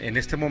en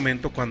este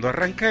momento. Cuando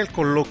arranca el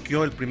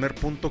coloquio, el primer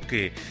punto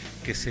que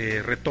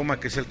se retoma,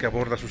 que es el que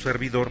aborda su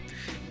servidor,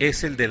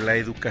 es el de la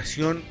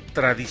educación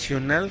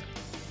tradicional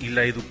y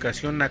la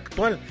educación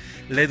actual.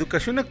 La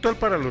educación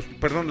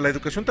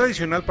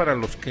tradicional para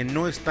los que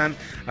no están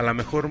a lo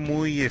mejor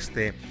muy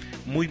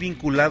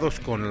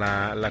vinculados con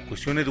la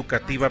cuestión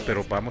educativa,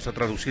 pero vamos a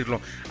traducirlo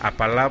a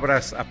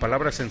palabras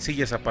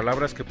sencillas, a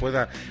palabras que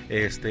pueda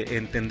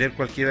entender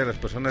cualquiera de las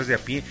personas de a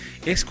pie.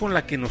 Es con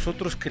la que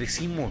nosotros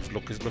crecimos,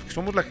 los que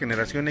somos la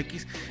generación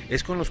X,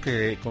 es con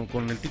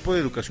el tipo de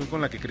educación con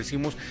la que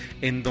crecimos,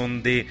 en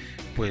donde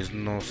pues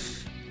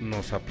nos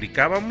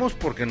aplicábamos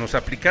porque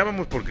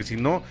si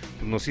no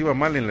pues nos iba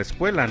mal en la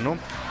escuela, ¿no?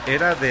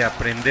 Era de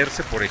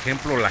aprenderse, por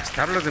ejemplo, las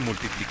tablas de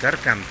multiplicar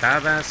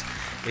cantadas,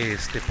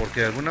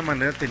 porque de alguna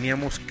manera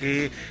teníamos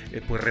que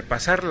pues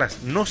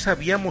repasarlas. No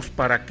sabíamos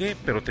para qué,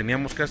 pero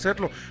teníamos que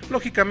hacerlo.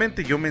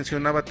 Lógicamente, yo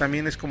mencionaba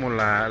también, es como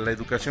la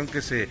educación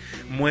que se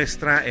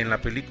muestra en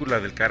la película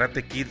del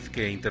Karate Kid,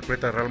 que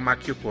interpreta Ralph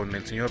Macchio con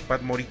el señor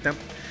Pat Morita,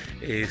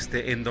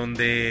 en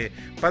donde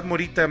Pat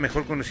Morita,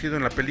 mejor conocido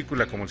en la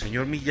película como el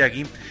señor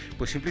Miyagi,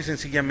 pues simple y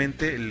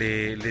sencillamente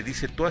le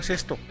dice: tú haz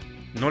esto.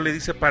 No le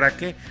dice para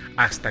qué,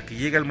 hasta que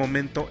llega el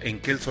momento en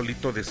que él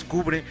solito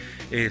descubre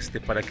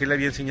para qué le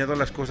había enseñado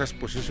las cosas.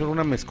 Pues eso era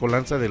una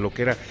mezcolanza de lo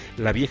que era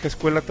la vieja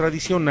escuela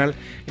tradicional,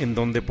 en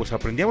donde pues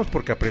aprendíamos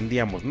porque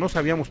aprendíamos, no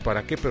sabíamos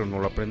para qué, pero no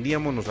lo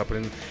aprendíamos.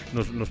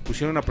 Nos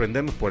pusieron a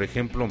aprendernos, por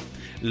ejemplo,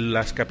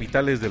 las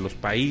capitales de los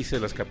países,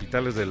 las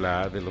capitales de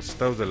los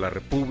estados de la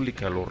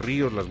república, los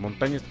ríos, las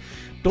montañas.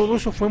 Todo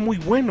eso fue muy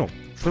bueno,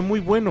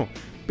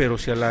 pero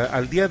si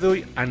al día de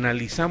hoy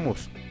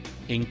analizamos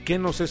en qué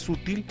nos es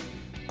útil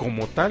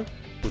como tal,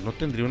 pues no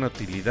tendría una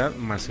utilidad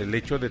más el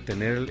hecho de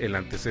tener el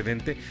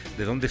antecedente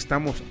de dónde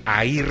estamos.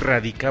 Ahí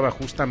radicaba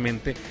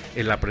justamente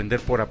el aprender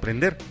por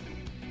aprender.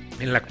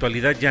 En la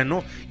actualidad ya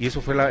no, y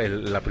eso fue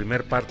la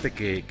primera parte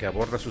que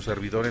aborda su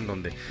servidor, en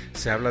donde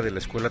se habla de la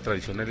escuela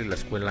tradicional y la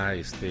escuela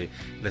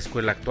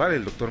actual.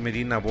 El doctor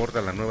Medina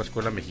aborda la Nueva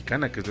Escuela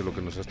Mexicana, que es de lo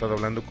que nos ha estado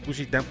hablando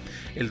Cucucita.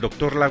 El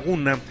doctor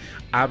Laguna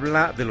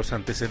habla de los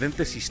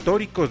antecedentes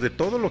históricos de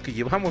todo lo que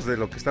llevamos, de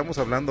lo que estamos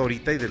hablando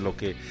ahorita, y de lo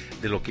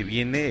que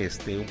viene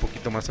un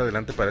poquito más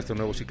adelante para este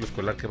nuevo ciclo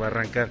escolar que va a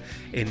arrancar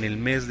en el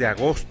mes de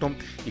agosto,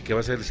 y que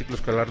va a ser el ciclo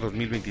escolar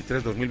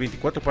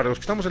 2023-2024 para los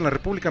que estamos en la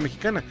República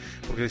Mexicana,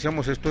 porque decíamos,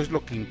 esto es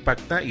lo que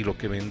impacta y lo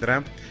que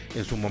vendrá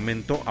en su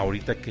momento,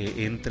 ahorita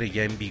que entre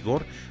ya en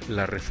vigor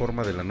la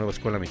reforma de la Nueva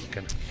Escuela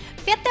Mexicana.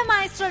 Fíjate,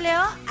 maestro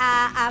Leo,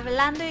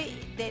 hablando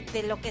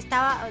de lo que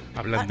estaba...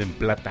 Hablando en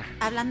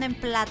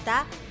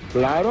plata.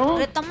 Claro.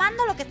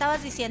 Retomando lo que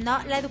estabas diciendo,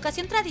 la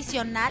educación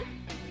tradicional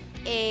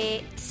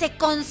se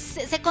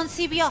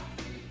concibió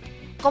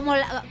como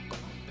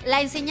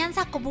la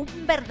enseñanza como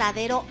un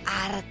verdadero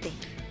arte.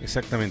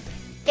 Exactamente.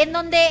 En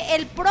donde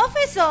el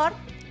profesor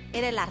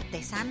era el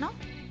artesano,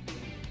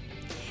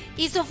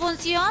 y su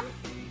función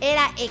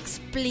era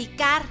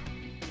explicar,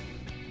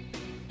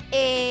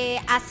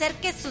 hacer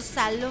que sus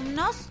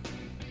alumnos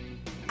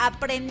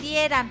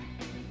aprendieran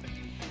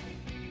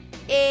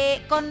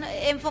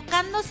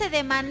enfocándose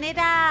de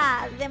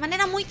manera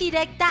muy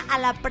directa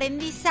al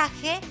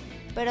aprendizaje,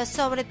 pero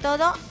sobre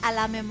todo a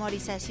la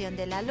memorización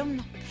del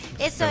alumno.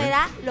 Eso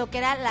era lo que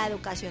era la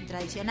educación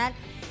tradicional.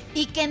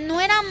 Y que no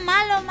era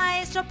malo,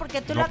 maestro,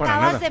 porque tú lo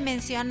acabas de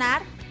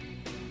mencionar.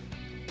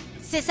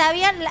 Se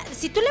sabían,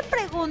 si tú le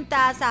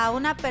preguntas a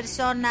una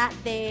persona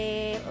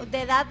de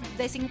edad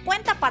de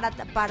 50 para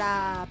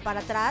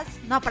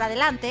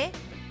adelante,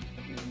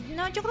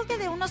 no, yo creo que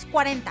de unos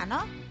 40,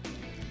 ¿no?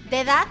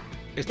 De edad,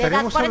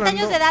 40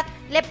 años de edad,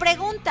 le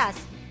preguntas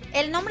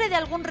el nombre de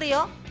algún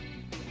río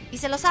y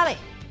se lo sabe.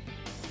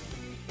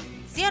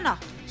 ¿Sí o no?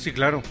 Sí,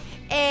 claro.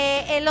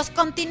 Los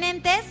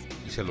continentes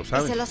y se lo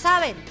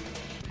saben.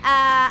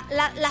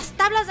 Las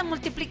tablas de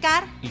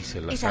multiplicar y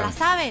se las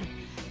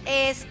saben.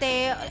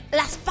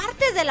 Las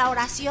partes de la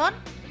oración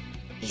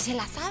y se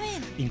las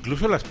saben.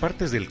 Incluso las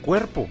partes del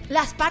cuerpo.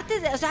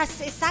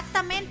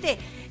 Exactamente.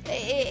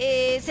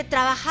 Se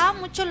trabajaba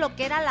mucho lo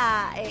que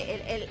era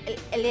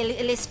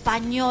el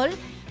español,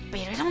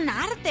 pero era un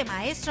arte,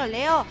 maestro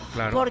Leo.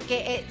 Claro.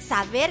 Porque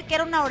saber que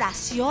era una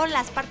oración,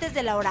 las partes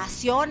de la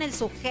oración, el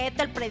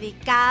sujeto, el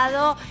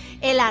predicado,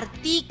 el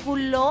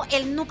artículo,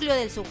 el núcleo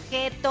del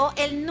sujeto,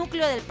 el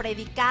núcleo del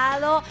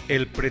predicado,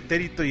 el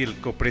pretérito y el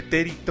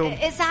copretérito.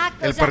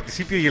 Exacto. El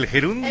participio y el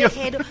gerundio.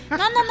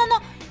 No.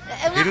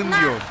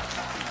 Gerundio.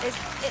 Es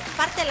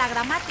parte de la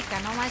gramática,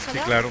 ¿no, maestro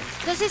Leo? Sí, claro.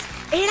 Entonces,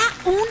 era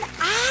un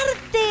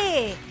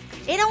arte.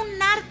 Era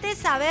un arte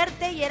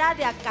saberte y era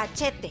de a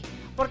cachete.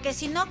 Porque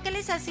si no, ¿qué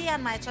les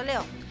hacían, maestro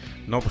Leo?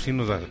 No, pues sí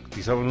nos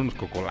atizaban unos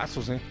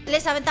cocolazos,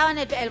 Les aventaban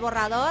el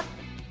borrador,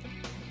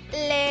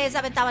 les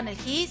aventaban el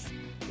gis,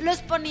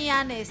 los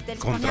ponían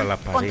contra la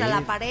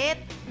pared,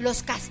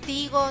 los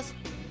castigos.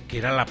 Que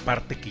era la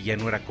parte que ya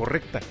no era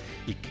correcta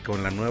y que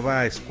con la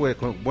nueva escuela,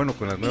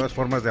 con las nuevas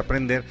formas de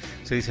aprender,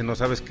 se dice, no,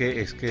 ¿sabes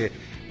qué? Es que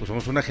pues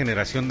somos una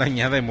generación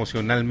dañada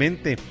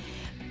emocionalmente.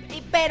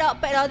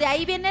 Pero de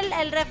ahí viene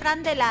el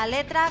refrán de la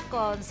letra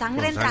con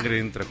sangre entra. Con sangre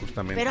entra,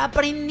 justamente. Pero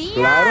aprendían,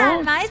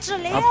 claro. Maestro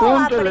Leo,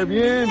 Apúntale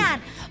aprendían.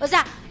 Bien. O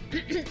sea,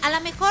 a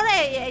lo mejor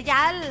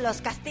ya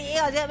los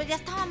castigos ya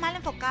estaban mal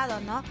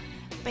enfocados, ¿no?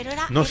 Pero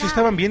sí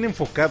estaban bien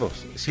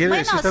enfocados. Sí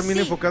estaban bien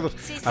enfocados.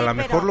 Sí, a lo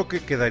mejor lo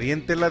que quedaría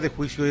en tela de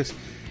juicio es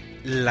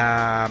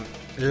la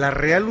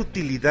real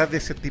utilidad de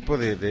ese tipo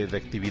de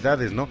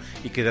actividades, ¿no?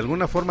 Y que de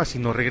alguna forma, si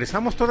nos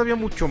regresamos todavía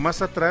mucho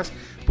más atrás,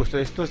 pues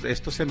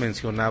esto se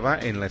mencionaba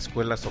en la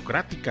escuela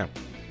socrática.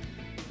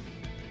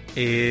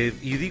 Y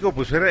digo,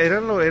 pues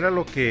era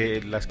lo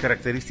que las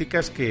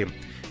características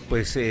que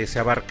pues se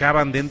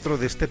abarcaban dentro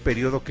de este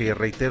periodo que,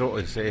 reitero,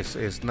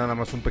 es nada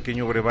más un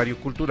pequeño brevario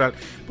cultural,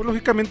 pues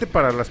lógicamente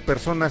para las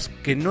personas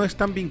que no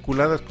están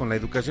vinculadas con la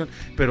educación,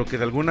 pero que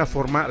de alguna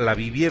forma la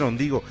vivieron.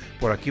 Digo,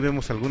 por aquí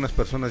vemos algunas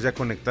personas ya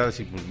conectadas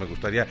y pues me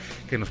gustaría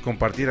que nos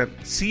compartieran,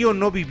 sí o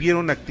no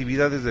vivieron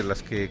actividades de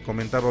las que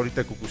comentaba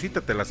ahorita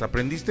Cucucita, te las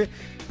aprendiste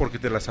porque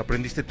te las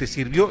aprendiste, te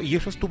sirvió y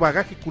eso es tu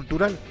bagaje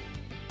cultural.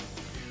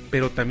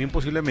 Pero también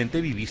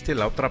posiblemente viviste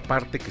la otra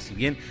parte que, si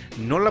bien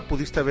no la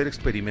pudiste haber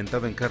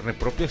experimentado en carne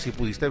propia, sí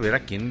pudiste ver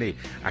a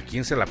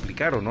quién se la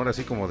aplicaron, ¿no? Ahora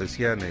sí, como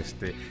decían,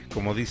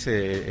 como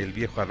dice el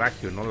viejo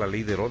adagio, ¿no? La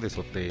ley de Herodes,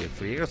 o te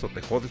friegas o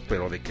te jodes,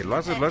 pero de que lo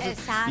haces,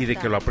 exacto. Y de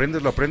que lo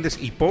aprendes,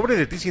 y pobre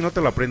de ti si no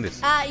te lo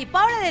aprendes. Y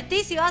pobre de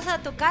ti si vas a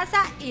tu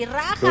casa y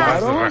rajas,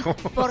 claro.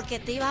 Porque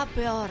te iba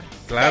peor.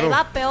 Claro. Te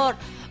iba peor.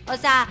 O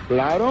sea,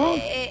 claro.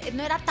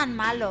 No era tan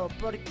malo,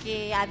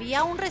 porque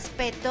había un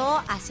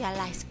respeto hacia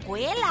la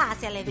escuela,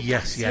 hacia la educación. Y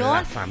hacia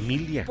la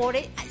familia.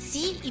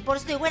 Sí, y por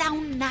eso digo, era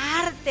un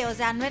arte, o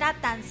sea, no era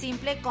tan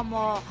simple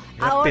como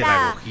era ahora.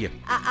 Pedagogía.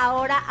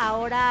 Ahora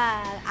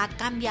ha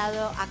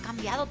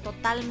cambiado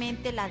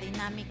totalmente la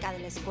dinámica de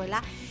la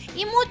escuela.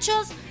 Y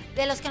muchos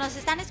de los que nos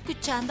están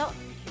escuchando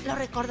lo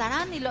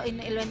recordarán y lo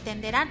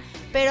entenderán,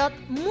 pero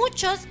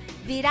muchos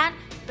dirán,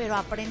 pero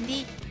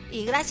aprendí.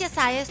 Y gracias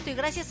a esto y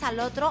gracias al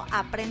otro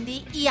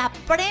aprendí, y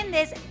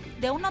aprendes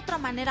de una otra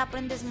manera,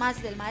 aprendes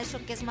más del maestro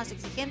que es más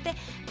exigente,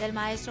 del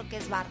maestro que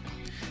es barco.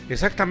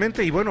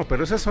 Exactamente, y bueno,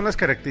 pero esas son las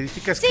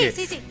características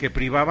que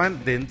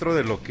privaban dentro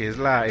de lo que es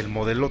el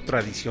modelo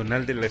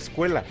tradicional de la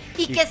escuela.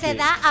 Y que se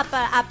da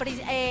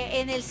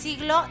en el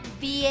siglo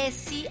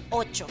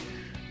XVIII.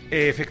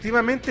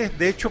 Efectivamente,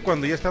 de hecho,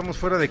 cuando ya estábamos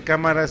fuera de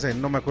cámaras,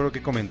 no me acuerdo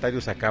qué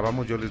comentarios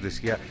sacábamos, yo les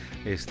decía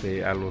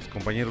a los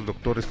compañeros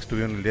doctores que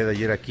estuvieron el día de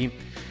ayer aquí,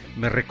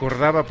 me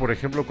recordaba, por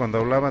ejemplo, cuando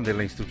hablaban de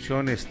la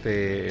instrucción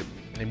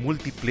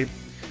múltiple,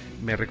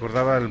 me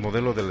recordaba el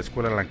modelo de la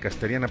escuela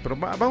lancasteriana, pero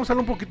vamos a hablar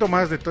un poquito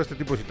más de todo este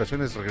tipo de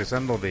situaciones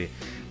regresando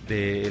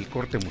del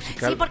corte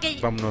musical. Sí, porque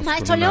vámonos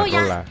maestro con una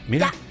Leo rola.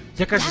 Mira,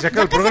 ya casi se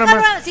acaba el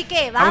programa. Así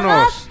que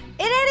vamos,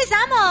 y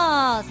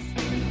regresamos.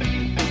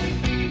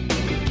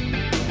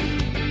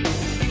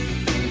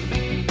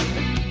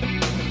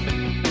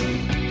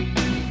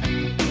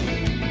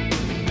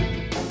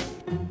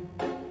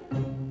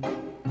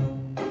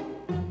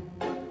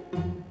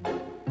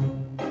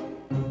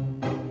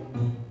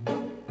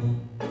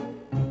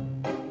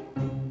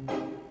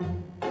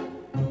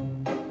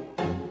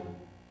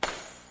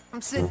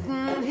 I'm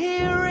sitting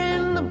here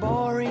in the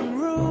boring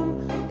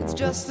room. It's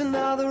just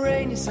another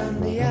rainy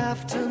Sunday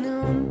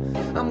afternoon.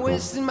 I'm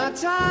wasting my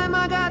time,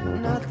 I got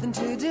nothing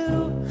to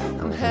do.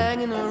 I'm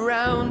hanging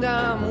around,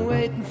 I'm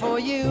waiting for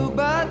you,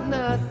 but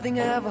nothing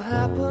ever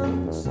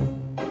happens.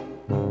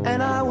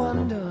 And I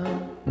wonder,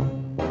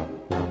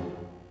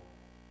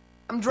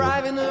 I'm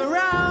driving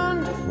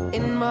around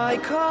in my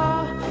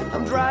car.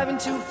 I'm driving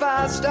too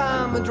fast,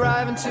 I'm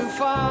driving too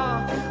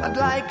far. I'd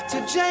like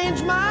to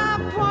change my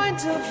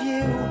point of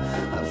view.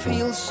 I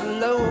feel so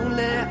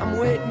lonely, I'm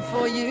waiting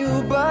for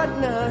you, but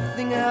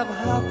nothing ever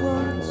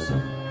happens.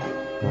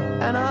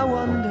 And I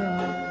wonder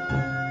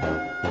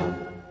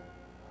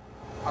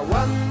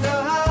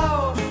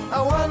how,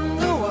 I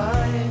wonder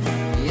why.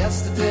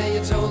 Yesterday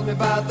you told me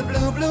about the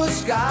blue, blue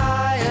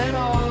sky, and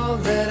all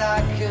that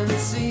I can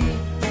see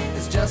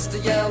is just a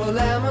yellow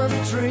lemon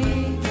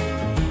tree.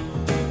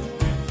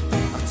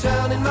 I'm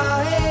turning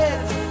my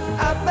head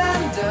up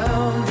and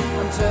down.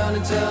 I'm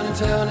turning, turning,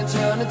 turning,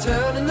 turning,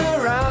 turning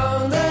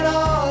around, and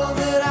all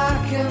that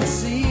I can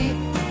see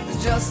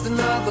is just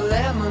another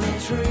lemon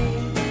tree.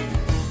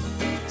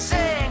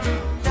 Sing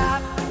da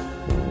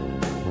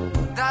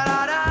da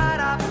da da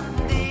da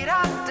dee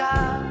da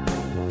da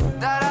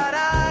da da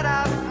da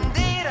da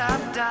dee da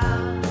da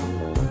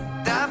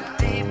da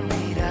dee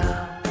dee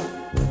da.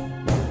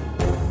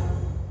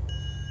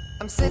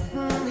 I'm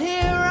sitting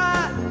here,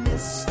 I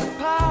miss the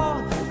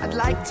power. I'd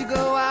like to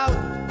go out,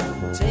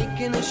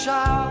 taking a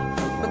shower,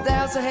 but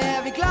there's a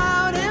heavy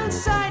cloud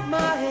inside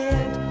my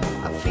head.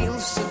 I feel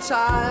so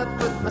tired,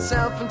 put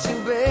myself into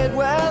bed.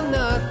 Well,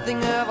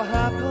 nothing ever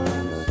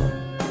happens,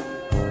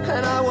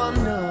 and I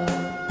wonder.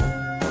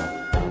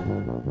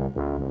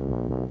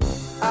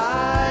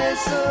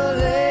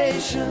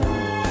 Isolation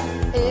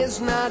is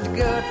not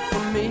good for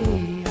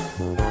me.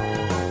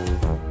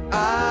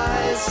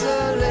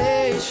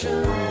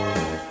 Isolation,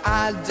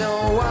 I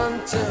don't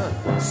want to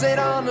sit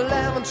on a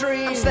lemon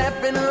tree. I'm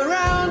stepping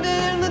around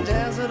in the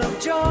desert of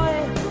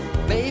joy.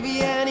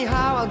 Maybe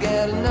anyhow I'll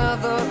get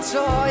another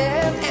toy,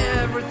 and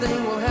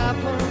everything will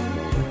happen.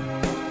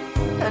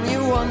 And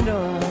you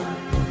wonder,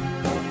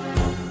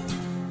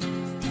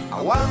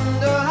 I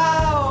wonder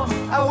how,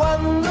 I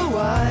wonder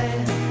why.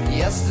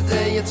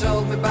 Yesterday you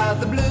told me about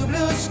the blue,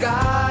 blue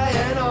sky,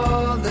 and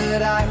all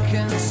that I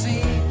can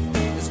see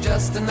is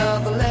just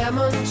another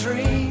lemon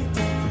tree.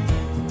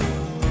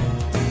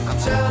 I'm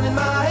turning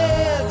my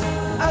head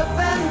up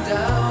and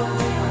down.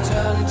 I'm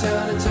turning,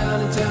 turning,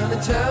 turning,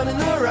 turning,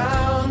 turning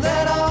around,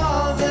 and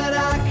all that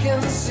I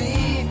can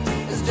see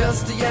is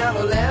just a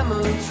yellow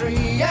lemon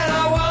tree. And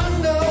I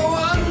wonder,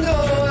 wonder,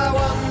 I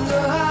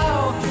wonder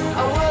how,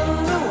 I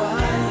wonder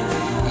why.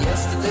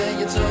 Yesterday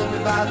you told me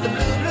about the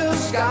blue, blue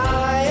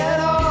sky,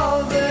 and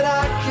all that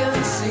I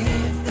can see,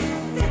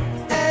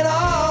 and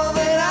all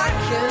that I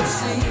can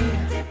see,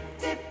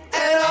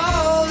 and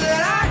all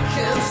that I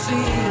can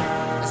see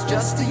is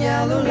just a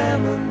yellow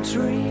lemon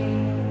tree.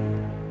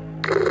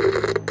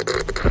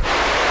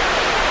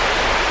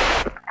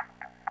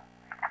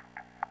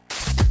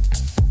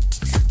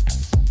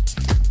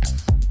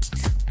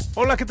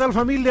 Hola, ¿qué tal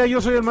familia? Yo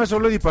soy el maestro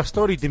Lady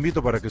Pastor y te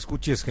invito para que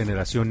escuches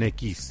Generación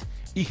X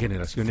y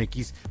Generación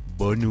X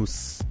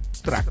Bonus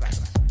Track.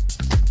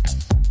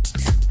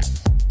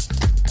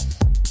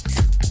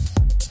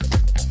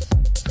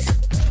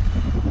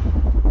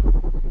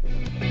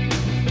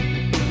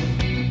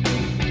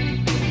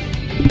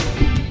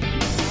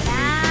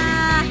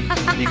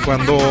 Y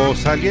cuando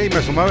salía y me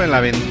asomaba en la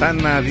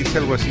ventana, dice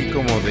algo así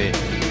como de: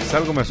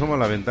 salgo, me asomo a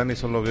la ventana y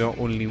solo veo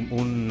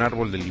un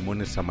árbol de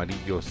limones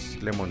amarillos,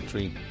 Lemon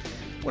Tree.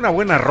 Una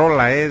buena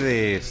rola,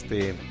 de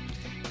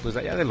pues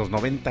allá de los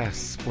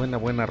 90s,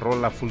 buena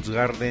rola, Fool's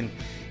Garden.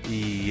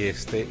 Y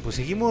pues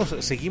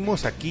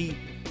seguimos aquí,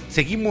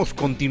 seguimos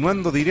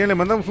continuando, diría. Le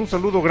mandamos un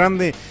saludo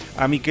grande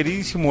a mi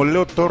queridísimo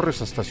Leo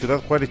Torres hasta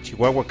Ciudad Juárez,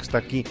 Chihuahua, que está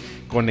aquí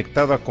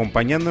conectado,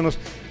 acompañándonos.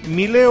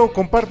 Mi Leo,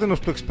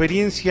 compártenos tu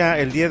experiencia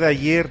el día de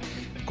ayer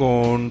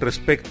con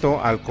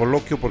respecto al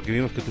coloquio, porque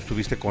vimos que tú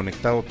estuviste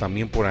conectado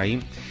también por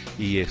ahí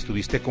y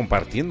estuviste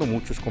compartiendo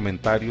muchos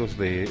comentarios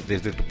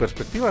desde tu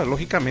perspectiva.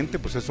 Lógicamente,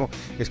 pues eso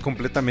es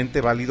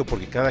completamente válido,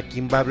 porque cada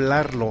quien va a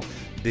hablarlo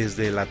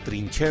desde la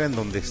trinchera en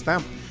donde está.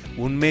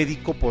 Un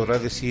médico podrá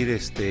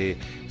decir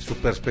su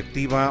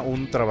perspectiva,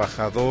 un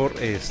trabajador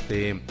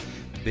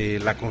de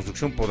la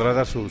construcción podrá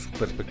dar su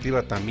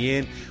perspectiva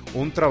también,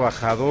 un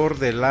trabajador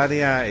del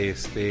área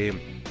de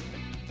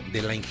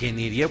la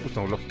ingeniería, pues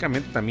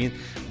lógicamente también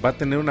va a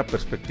tener una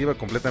perspectiva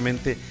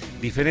completamente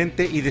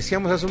diferente. Y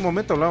decíamos hace un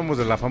momento, hablábamos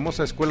de la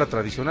famosa escuela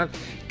tradicional,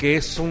 que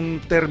es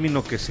un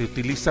término que se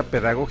utiliza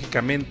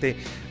pedagógicamente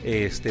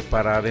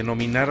para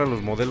denominar a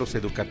los modelos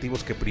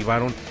educativos que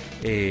privaron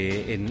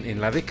en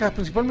la década,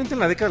 principalmente en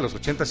la década de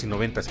los 80s y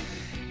 90s.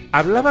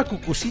 Hablaba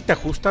Cucucita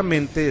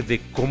justamente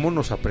de cómo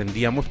nos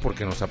aprendíamos,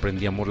 porque nos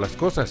aprendíamos las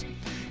cosas.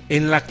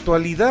 En la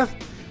actualidad,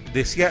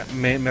 decía,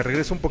 me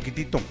regreso un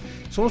poquitito,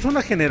 somos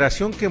una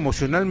generación que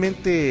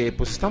emocionalmente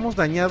pues estamos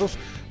dañados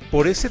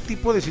por ese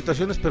tipo de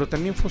situaciones, pero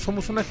también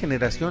somos una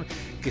generación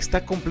que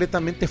está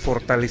completamente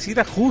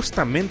fortalecida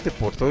justamente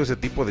por todo ese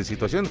tipo de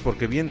situaciones,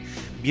 porque bien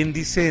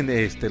dicen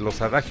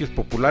los adagios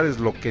populares,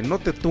 lo que no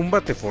te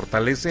tumba te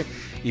fortalece,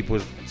 y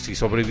pues si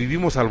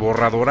sobrevivimos al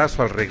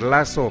borradorazo, al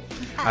reglazo,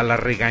 a la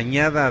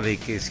regañada de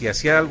que si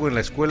hacía algo en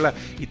la escuela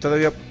y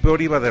todavía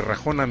peor iba de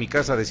rajón a mi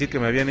casa a decir que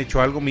me habían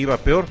hecho algo, me iba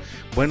peor,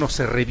 bueno,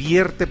 se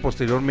revierte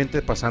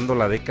posteriormente pasando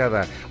la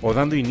década o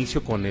dando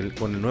inicio con el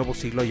nuevo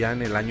siglo, ya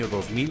en el año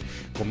 2000,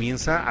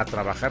 comienza a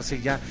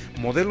trabajarse ya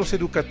modelos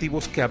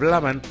educativos que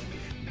hablaban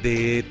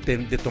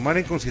de tomar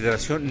en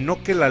consideración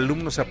no que el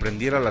alumno se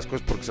aprendiera las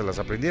cosas porque se las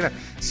aprendiera,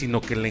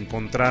 sino que le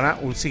encontrara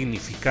un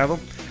significado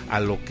a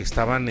lo que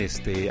estaban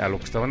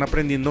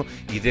aprendiendo,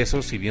 y de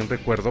eso, si bien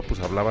recuerdo, pues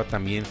hablaba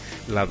también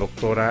la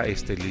doctora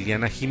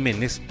Liliana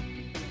Jiménez,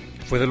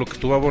 fue de lo que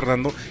estuvo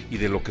abordando y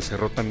de lo que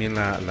cerró también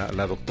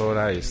la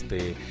doctora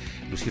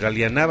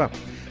Luciralia Nava.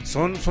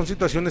 Son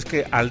situaciones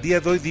que al día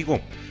de hoy digo,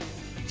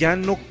 ya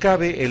no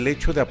cabe el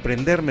hecho de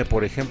aprenderme,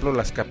 por ejemplo,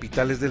 las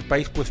capitales del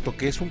país, puesto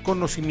que es un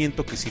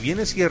conocimiento que, si bien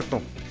es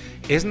cierto,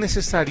 es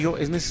necesario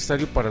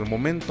para el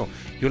momento.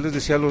 Yo les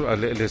decía,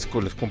 les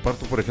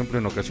comparto, por ejemplo,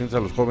 en ocasiones a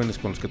los jóvenes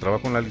con los que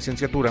trabajo en la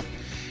licenciatura,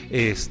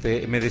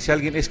 me decía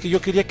alguien, es que yo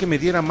quería que me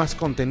diera más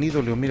contenido.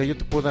 Le digo, mira, yo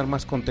te puedo dar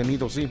más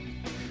contenido, sí,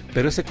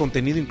 pero ese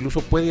contenido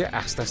incluso puede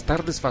hasta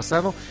estar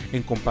desfasado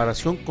en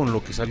comparación con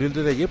lo que salió el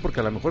día de ayer, porque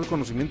a lo mejor el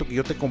conocimiento que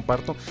yo te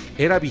comparto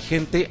era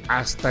vigente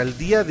hasta el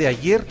día de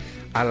ayer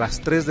a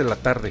las 3 de la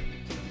tarde.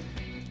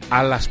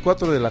 A las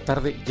 4 de la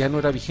tarde ya no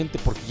era vigente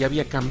porque ya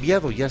había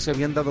cambiado, ya se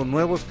habían dado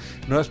nuevas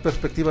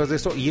perspectivas de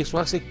eso, y eso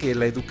hace que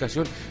la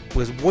educación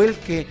pues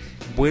vuelque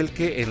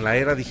en la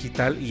era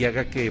digital y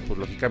haga que pues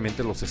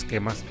lógicamente los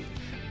esquemas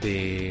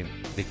de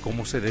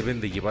cómo se deben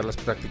de llevar las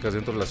prácticas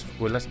dentro de las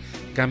escuelas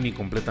cambien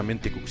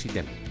completamente,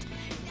 Cuxilla.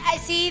 Ay,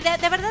 sí,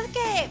 de verdad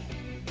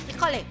que,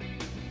 híjole,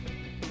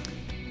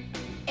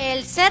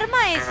 el ser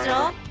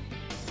maestro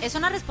es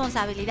una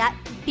responsabilidad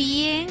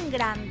bien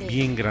grande.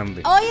 Bien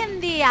grande. Hoy en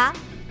día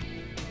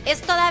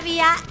es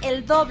todavía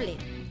el doble.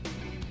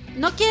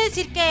 No quiere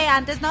decir que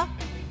antes no.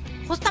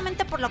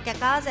 Justamente por lo que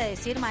acabas de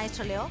decir,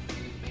 maestro Leo.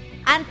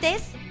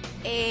 Antes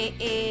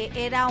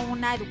era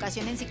una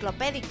educación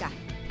enciclopédica.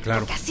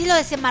 Claro. Porque así lo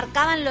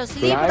desenmarcaban los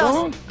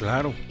libros.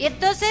 Claro. Y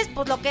entonces,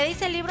 pues lo que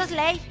dice el libro es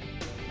ley,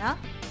 ¿no?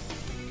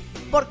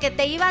 Porque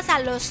te ibas a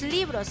los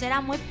libros,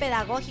 era muy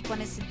pedagógico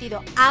en ese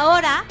sentido.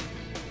 Ahora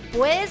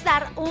puedes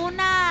dar un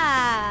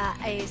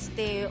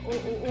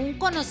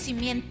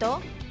conocimiento.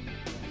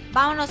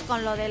 Vámonos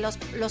con lo de los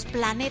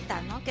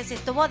planetas, ¿no? Que se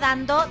estuvo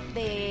dando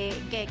de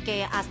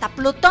que hasta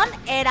Plutón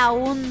era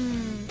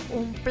un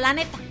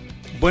planeta.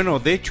 Bueno,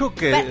 de hecho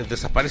que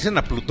desaparecen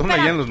a Plutón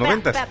allá en los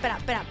 90. Espera.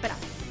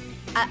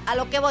 A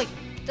lo que voy.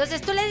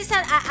 Entonces tú le dices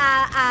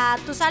a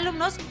tus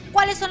alumnos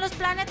cuáles son los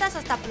planetas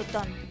hasta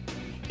Plutón.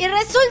 Y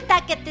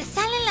resulta que te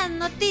salen las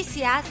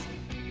noticias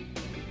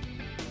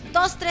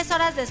 2-3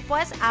 horas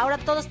después. Ahora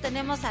todos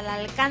tenemos al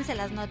alcance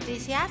las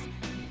noticias.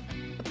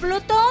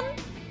 Plutón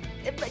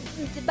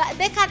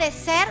deja de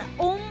ser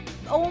un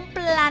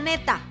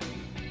planeta,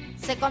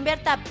 se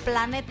convierte a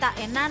planeta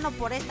enano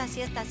por estas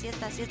y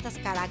estas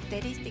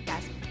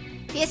características.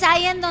 Y es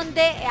ahí en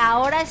donde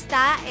ahora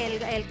está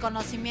el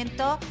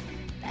conocimiento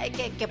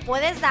que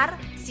puedes dar.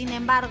 Sin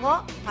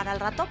embargo, para el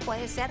rato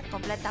puede ser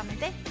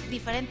completamente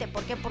diferente.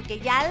 ¿Por qué? Porque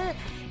ya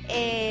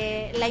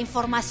la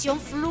información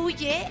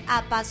fluye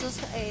a pasos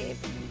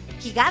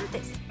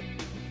gigantes.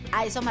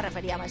 A eso me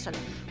refería, maestro.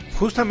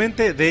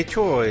 Justamente, de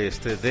hecho,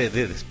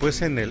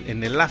 después en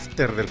el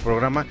after del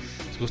programa,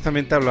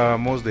 justamente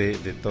hablábamos de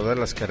todas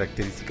las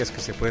características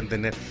que se pueden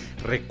tener.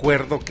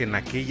 Recuerdo que en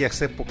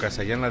aquellas épocas,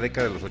 allá en la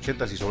década de los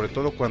 80s, y sobre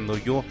todo cuando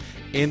yo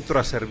entro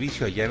a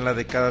servicio allá en la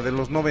década de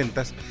los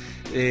 90s,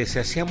 se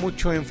hacía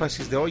mucho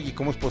énfasis de, oye,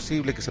 ¿cómo es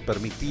posible que se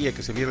permitía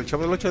que se viera el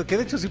Chavo del Ocho? Que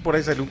de hecho sí, por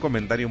ahí salió un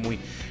comentario muy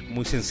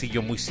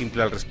sencillo, muy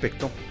simple al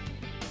respecto.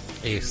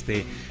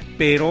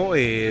 Pero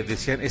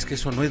decían, es que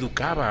eso no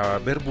educaba,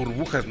 ver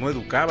burbujas no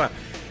educaba.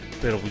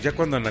 Pero pues ya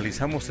cuando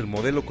analizamos el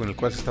modelo con el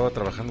cual se estaba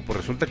trabajando, pues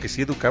resulta que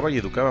sí educaba, y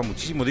educaba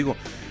muchísimo. Digo,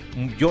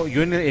 yo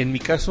en mi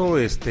caso,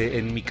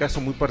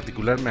 muy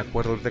particular, me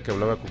acuerdo ahorita que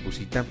hablaba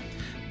Cucucita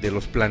de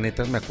los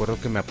planetas, me acuerdo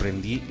que me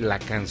aprendí la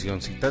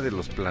cancioncita de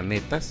los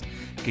planetas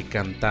que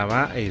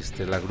cantaba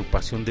la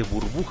agrupación de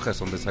Burbujas,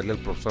 donde salía el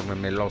profesor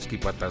Memelowski,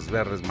 Patas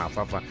Verdes,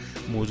 Mafafa,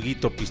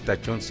 Musguito,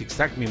 Pistachón,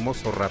 Zigzag,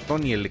 Mimoso,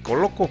 Ratón y el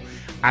Ecoloco.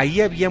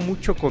 Ahí había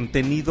mucho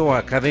contenido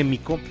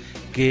académico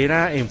que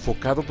era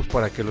enfocado pues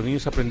para que los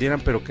niños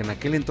aprendieran, pero que en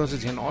aquel entonces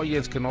decían, oye,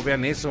 es que no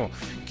vean eso,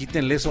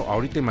 quítenle eso.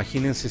 Ahorita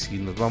imagínense si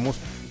nos vamos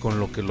con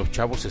lo que los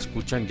chavos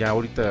escuchan ya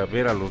ahorita,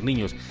 ver a los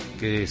niños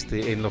que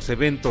en los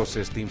eventos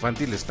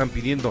infantiles están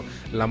pidiendo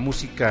la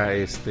música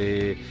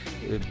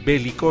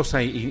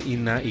belicosa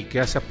y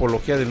que hace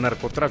apología del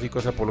narcotráfico,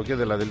 hace apología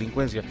de la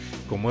delincuencia,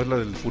 como es la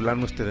del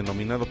fulano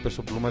denominado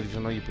Peso Pluma.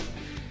 Dicen, oye,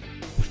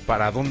 pues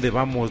 ¿para dónde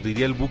vamos?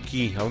 Diría el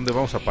Buki, ¿a dónde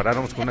vamos a parar?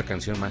 Vamos con una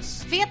canción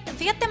más.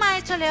 Fíjate,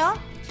 maestro Leo,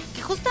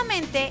 que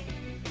justamente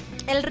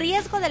el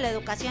riesgo de la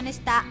educación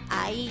está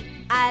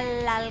ahí.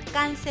 al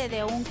alcance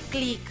de un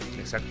clic.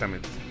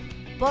 Exactamente.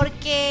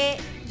 Porque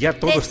ya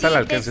todo está al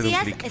alcance de un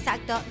clic.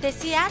 Exacto,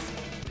 decías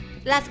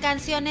las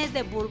canciones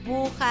de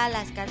Burbuja,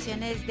 las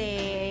canciones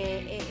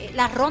de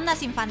las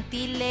rondas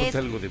infantiles. Ponte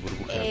algo de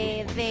Burbuja.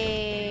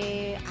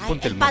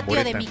 El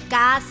patio de mi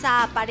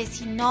casa,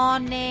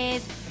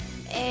 Parecinones,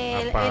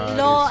 el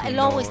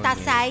lobo estás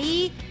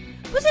ahí.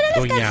 Pues eran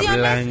Doña las canciones.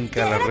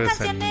 Blanca, la Rosa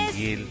San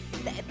Miguel.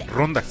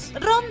 Rondas,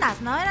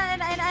 ¿no?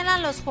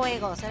 Eran los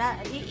juegos.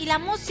 Y la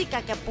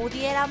música que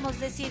pudiéramos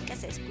decir que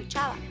se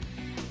escuchaba.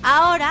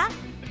 Ahora,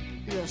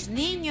 los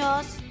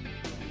niños,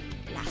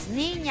 las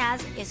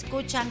niñas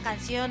escuchan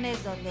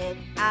canciones donde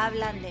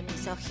hablan de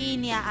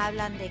misoginia,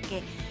 hablan de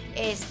que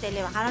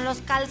le bajaron los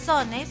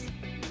calzones,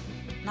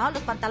 ¿no?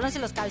 Los pantalones y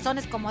los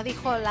calzones, como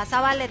dijo la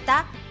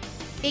Zabaleta,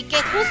 y que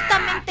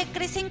justamente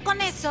crecen con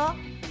eso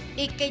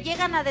y que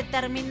llegan a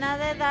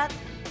determinada edad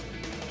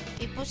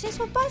y pues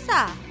eso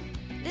pasa,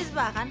 les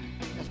bajan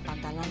los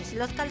pantalones y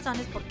los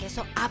calzones porque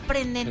eso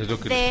aprenden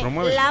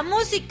de la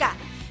música.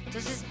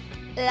 Entonces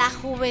la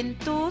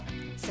juventud,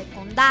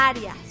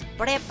 secundarias,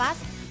 prepas,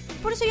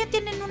 por eso ya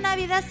tienen una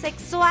vida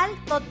sexual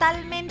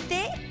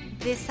totalmente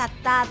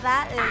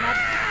desatada,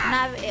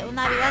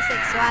 una vida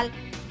sexual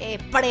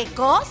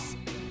precoz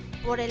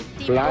por el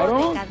tipo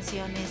de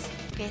canciones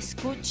que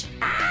escuchan.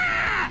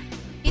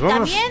 Y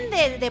también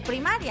de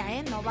primaria,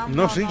 ¿eh?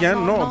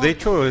 De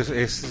hecho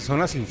son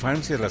las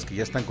infancias las que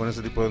ya están con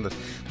ese tipo de ondas.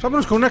 Pues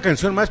vámonos con una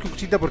canción más,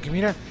 Cucucita, porque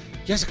mira,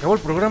 ya se acabó el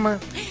programa.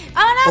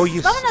 Vámonos.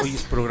 Hoy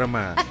es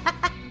programa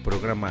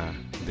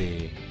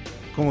de,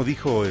 como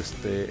dijo el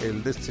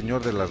de este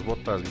señor de las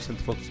botas,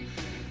 Vicente Fox,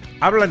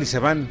 hablan y se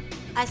van.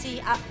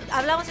 Así,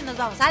 hablamos y nos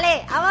vamos.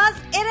 ¡Sale! ¡Vamos!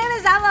 ¡Y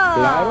regresamos!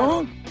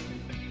 ¡Claro!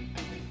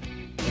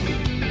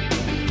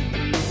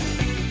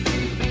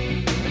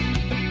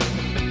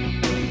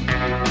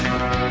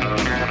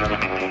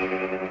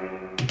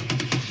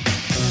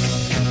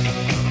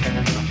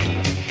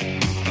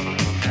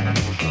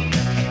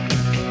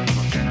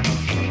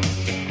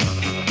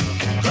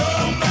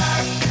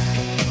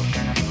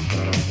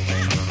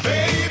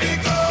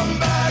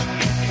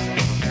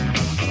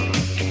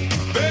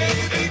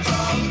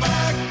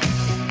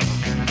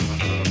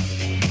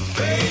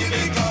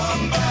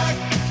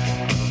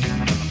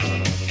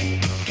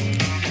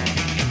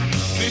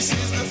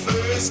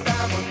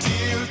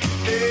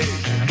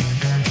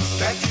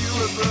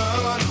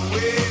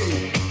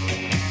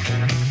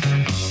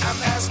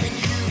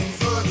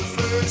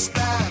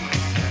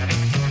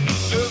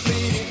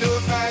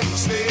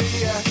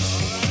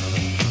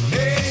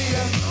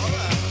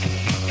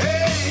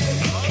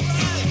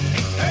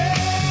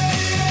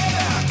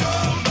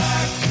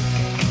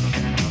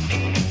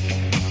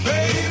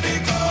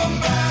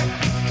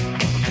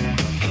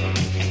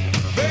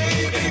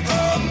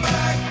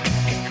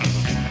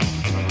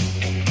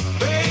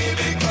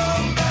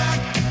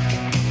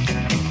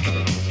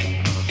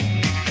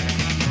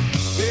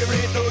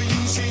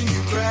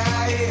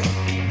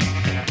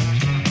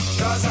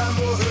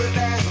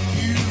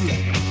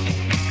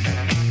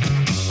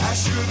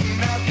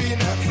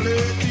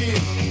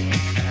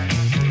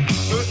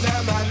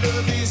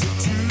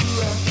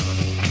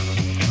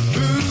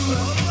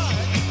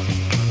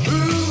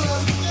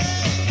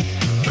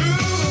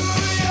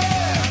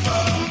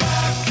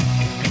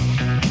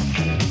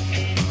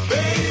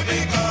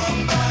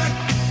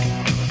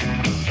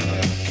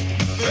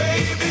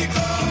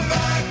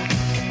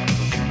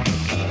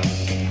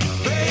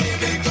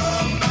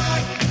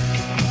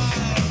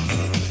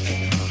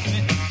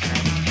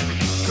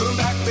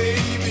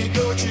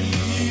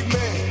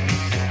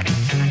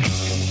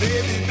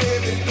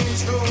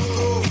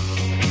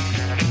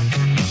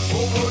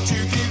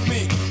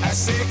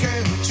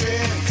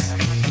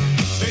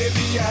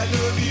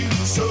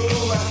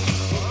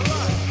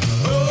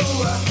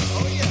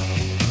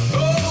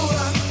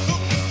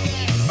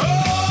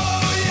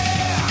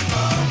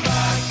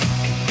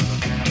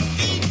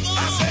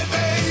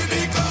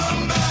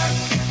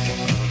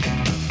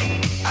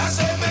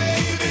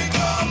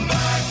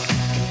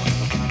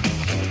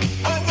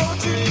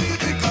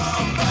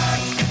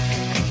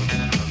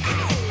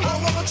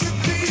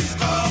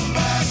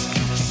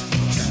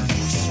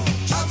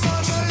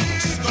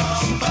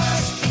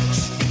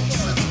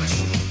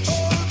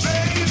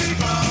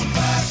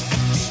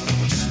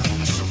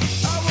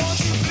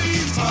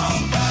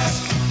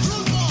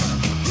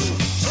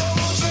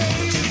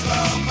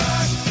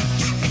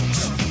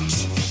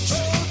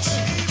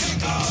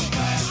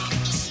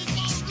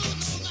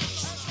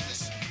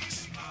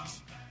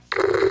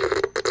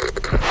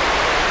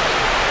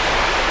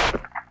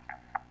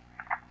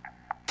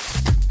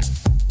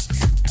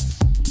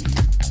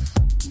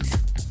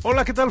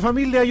 Hola, ¿qué tal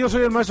familia? Yo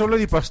soy el maestro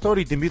Lady Pastor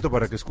y te invito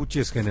para que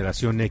escuches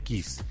Generación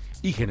X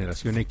y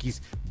Generación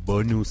X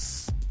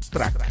Bonus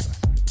Track.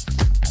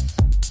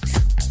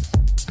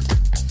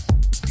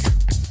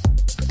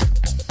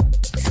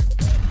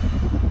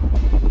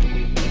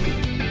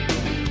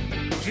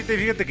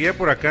 fíjate que ya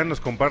por acá nos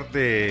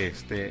comparte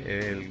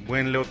el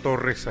buen Leo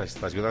Torres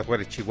hasta Ciudad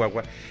Juárez,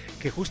 Chihuahua,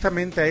 que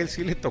justamente a él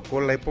sí le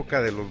tocó la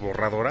época de los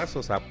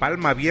borradorazos, a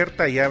palma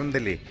abierta y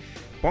ándele,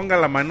 ponga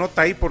la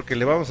manota ahí porque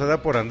le vamos a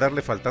dar por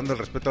andarle faltando el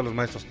respeto a los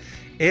maestros.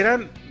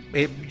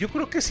 Yo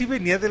creo que sí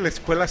venía de la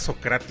escuela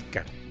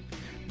socrática.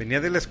 Venía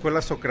de la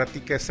escuela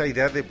socrática esa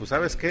idea de, pues,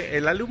 ¿sabes qué?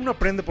 El alumno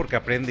aprende porque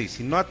aprende, y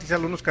si no atiza a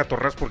unos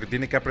catorras porque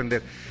tiene que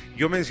aprender.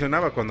 Yo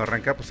mencionaba cuando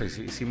arrancaba, pues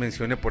sí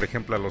mencioné, por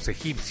ejemplo, a los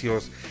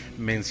egipcios,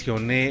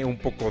 mencioné un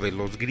poco de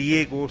los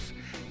griegos,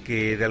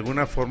 que de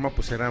alguna forma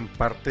pues eran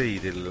parte y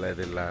de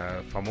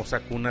la famosa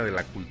cuna de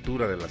la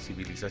cultura, de la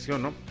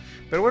civilización, ¿no?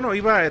 Pero bueno,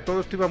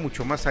 todo esto iba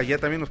mucho más allá.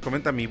 También nos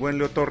comenta mi buen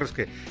Leo Torres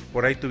que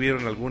por ahí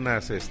tuvieron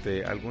algunas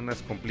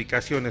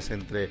complicaciones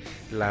entre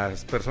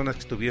las personas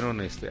que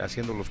estuvieron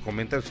haciendo los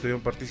comentarios, que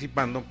estuvieron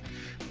participando,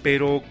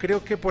 pero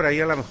creo que por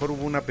ahí a lo mejor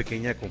hubo una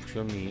pequeña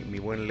confusión, mi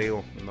buen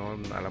Leo, ¿no?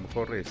 A lo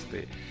mejor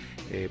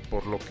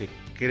por lo que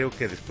creo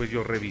que después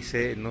yo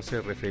revisé, no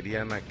se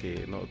referían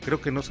creo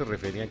que no se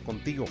referían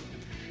contigo,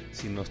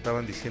 sino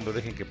estaban diciendo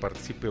dejen que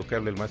participe o que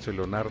hable el maestro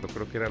Leonardo,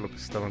 creo que era lo que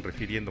se estaban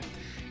refiriendo,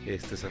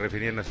 se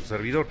referían a su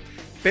servidor,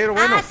 pero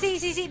bueno. Sí,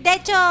 de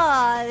hecho,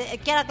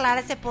 quiero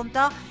aclarar ese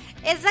punto.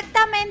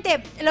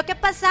 Exactamente, lo que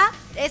pasa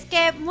es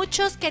que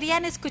muchos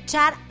querían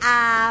escuchar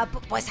a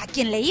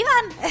quien le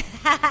iban,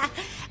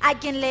 a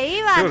quien le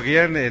iban. Sí, porque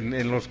ya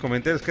en los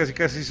comentarios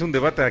casi hizo un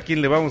debate a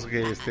quién le vamos,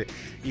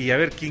 y a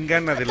ver quién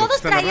gana de lo que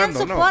están hablando.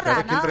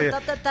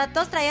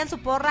 Todos traían su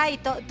porra y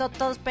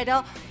todos,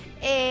 pero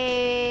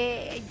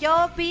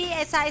yo vi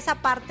esa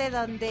parte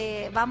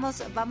donde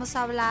vamos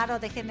a hablar, o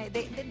dejen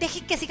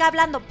que siga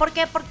hablando. ¿Por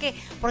qué? Porque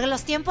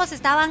los tiempos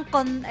estaban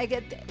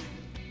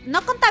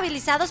no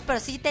contabilizados, pero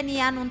sí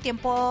tenían un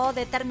tiempo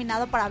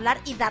determinado para hablar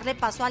y darle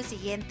paso al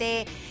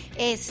siguiente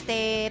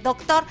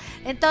doctor.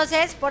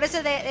 Entonces, por eso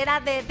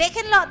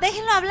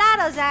déjenlo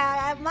hablar, o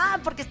sea,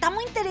 porque está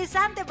muy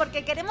interesante,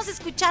 porque queremos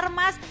escuchar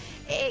más.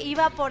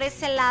 Iba por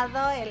ese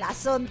lado el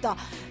asunto.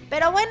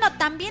 Pero bueno,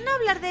 también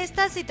hablar de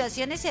estas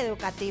situaciones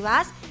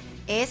educativas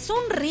es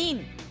un ring,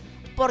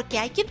 porque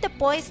hay quien te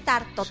puede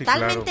estar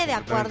totalmente de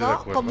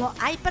acuerdo, como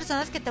hay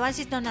personas que te van a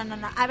decir,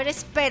 no, a ver,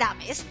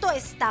 espérame, esto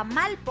está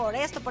mal por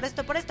esto.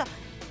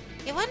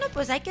 Y bueno,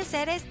 pues hay que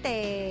ser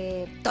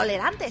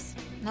tolerantes,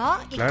 ¿no?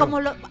 Y claro, como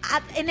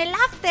en el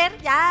after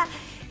ya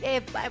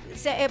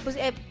se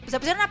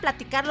pusieron a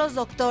platicar los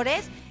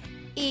doctores,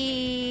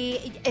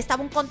 y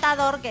estaba un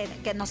contador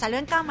que no salió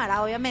en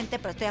cámara, obviamente,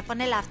 pero esto ya fue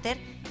en el after,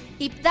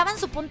 y daban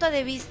su punto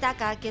de vista,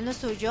 cada quien lo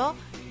suyo.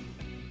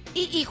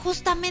 Y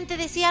justamente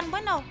decían,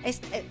 bueno,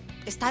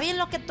 está bien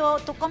lo que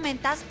tú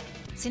comentas,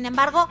 sin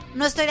embargo,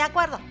 no estoy de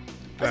acuerdo.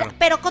 Claro. O sea,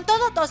 pero con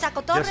todo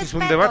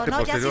respeto,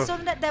 ¿no? Ya se hizo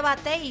un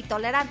debate y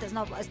tolerantes,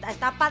 ¿no?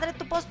 Está padre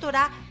tu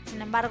postura,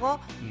 sin embargo,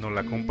 no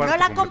la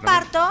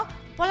comparto,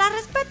 pues la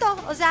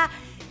respeto. O sea,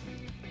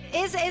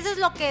 eso es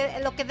lo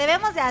que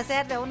debemos de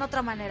hacer de una u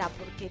otra manera,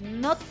 porque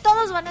no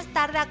todos van a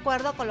estar de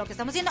acuerdo con lo que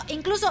estamos haciendo.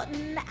 Incluso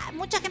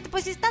mucha gente,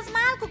 pues, si estás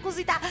mal,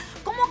 Cucucita,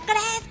 ¿cómo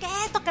crees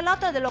que esto, que lo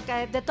otro?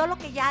 De todo lo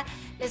que ya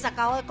les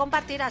acabo de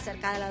compartir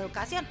acerca de la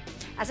educación,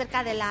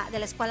 acerca de la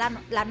escuela,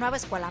 la nueva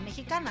escuela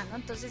mexicana, ¿no?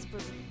 Entonces,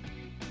 pues,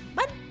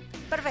 bueno,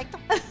 perfecto.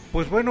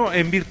 Pues bueno,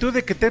 en virtud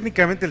de que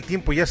técnicamente el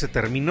tiempo ya se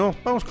terminó,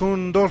 vamos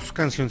con 2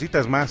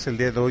 cancioncitas más. El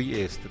día de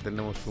hoy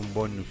tenemos un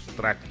bonus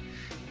track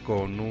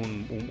con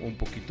un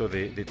poquito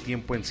de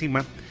tiempo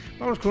encima.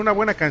 Vamos con una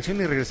buena canción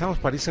y regresamos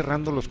para ir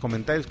cerrando los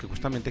comentarios, que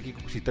justamente aquí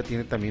Cucucita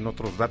tiene también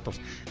otros datos.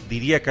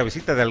 Diría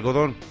Cabecita de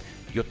Algodón,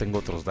 yo tengo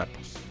otros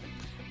datos.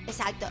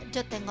 Exacto,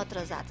 yo tengo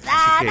otros datos.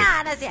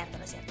 No es cierto.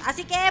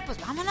 Así que, pues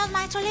vámonos,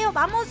 maestro Leo,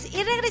 vamos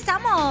y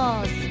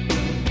regresamos.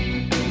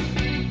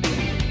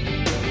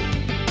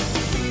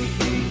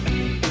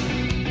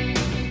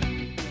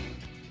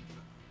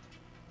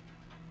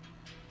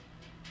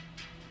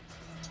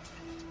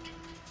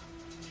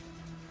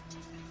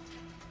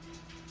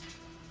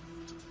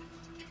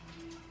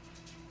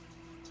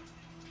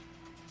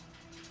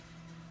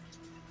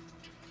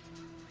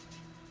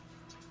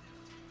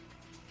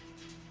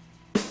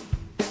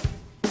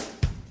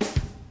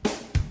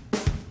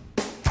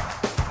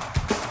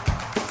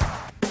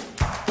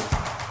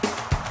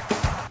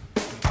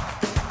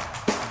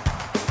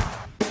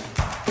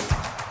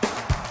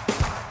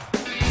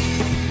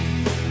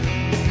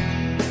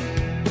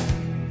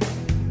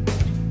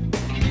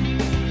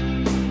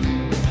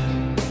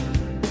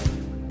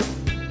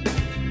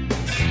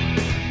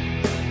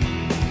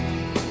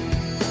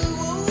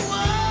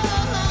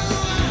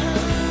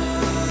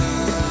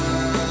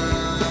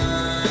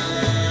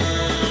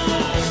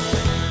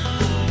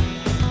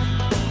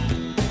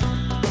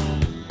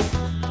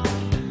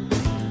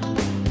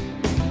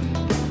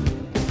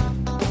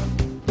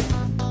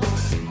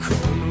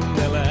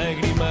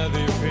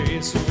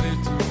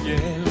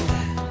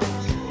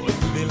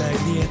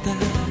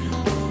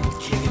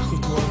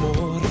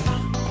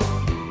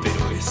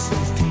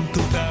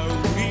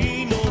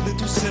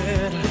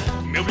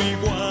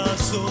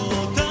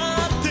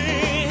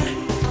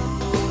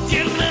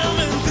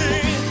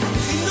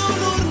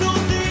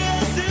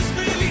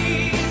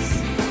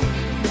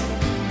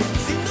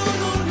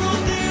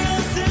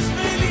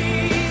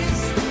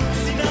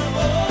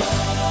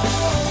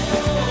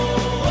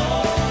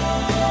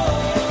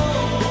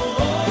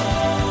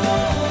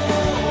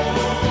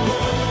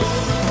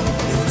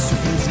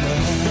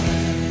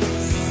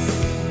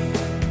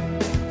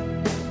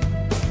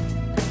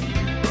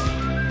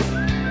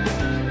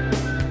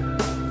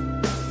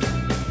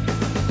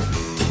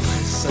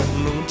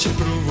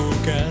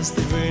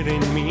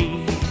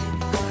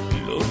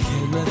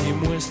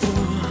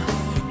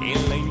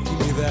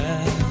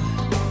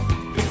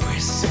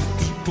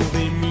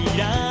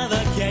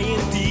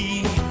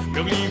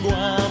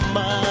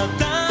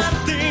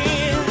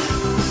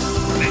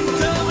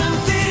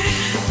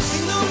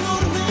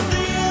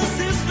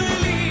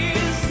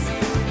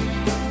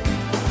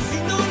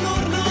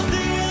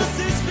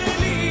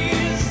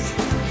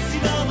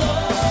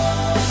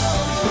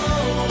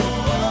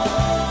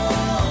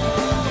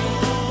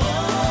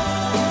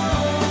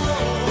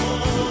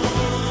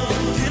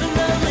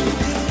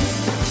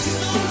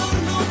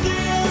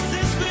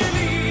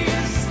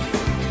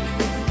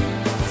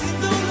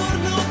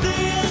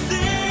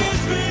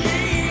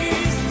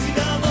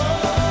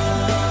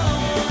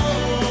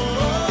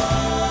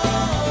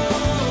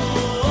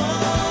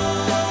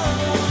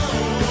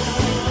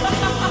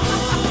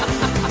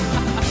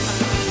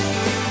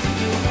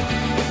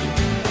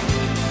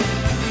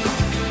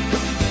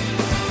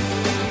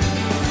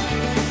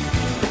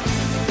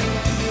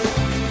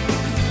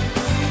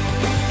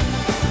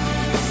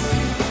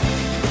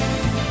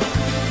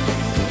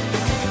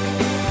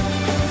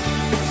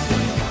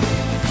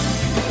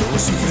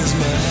 sufres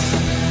más.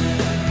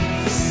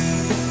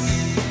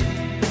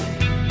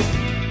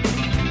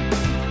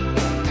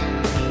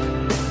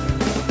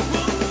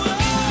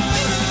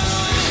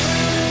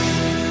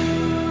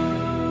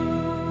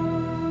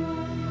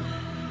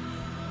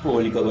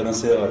 Público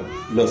conocedor,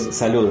 los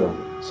saludo.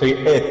 Soy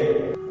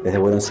Ed, desde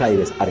Buenos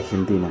Aires,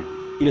 Argentina.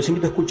 Y los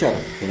invito a escuchar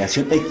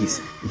Generación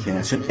X y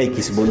Generación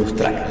X Bonus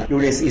Track,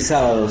 lunes y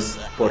sábados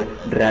por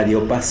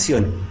Radio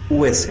Pasión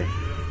US,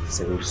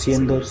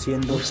 seduciendo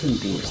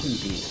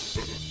sentidos.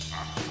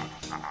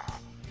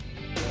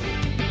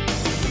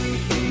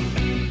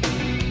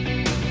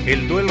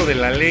 El duelo de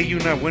la ley,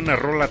 una buena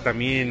rola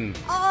también.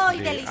 ¡Ay,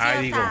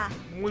 deliciosa!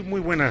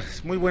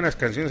 Muy buenas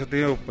canciones ha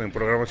tenido en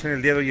programación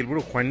el día de hoy el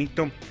Brujo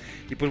Juanito.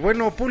 Y pues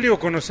bueno, público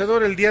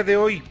conocedor, el día de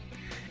hoy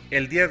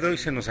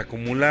se nos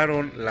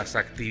acumularon las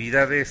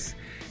actividades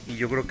y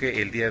yo creo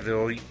que el día de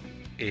hoy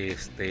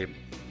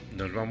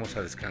nos vamos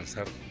a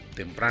descansar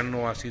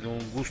temprano. Ha sido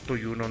un gusto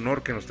y un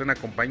honor que nos estén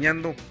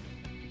acompañando.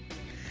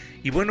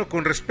 Y bueno,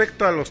 con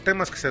respecto a los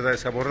temas que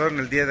se abordaron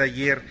el día de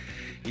ayer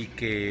y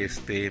que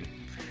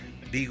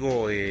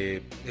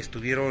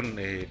estuvieron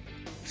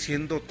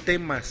siendo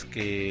temas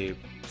que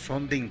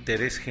son de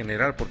interés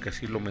general, porque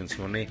así lo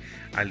mencioné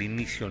al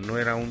inicio, no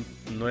era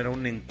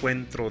un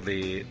encuentro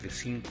de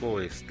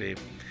 5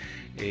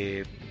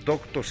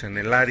 doctos en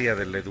el área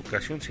de la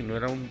educación, sino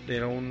era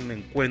un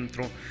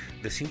encuentro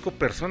de 5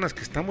 personas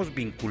que estamos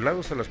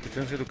vinculados a las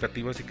cuestiones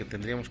educativas y que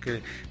tendríamos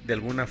que, de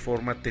alguna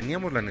forma,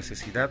 teníamos la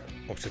necesidad,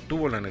 o se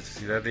tuvo la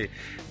necesidad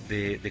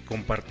de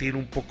compartir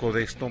un poco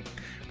de esto,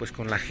 pues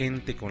con la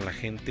gente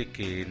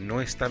que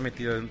no está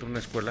metida dentro de una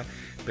escuela,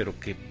 pero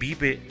que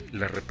vive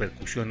las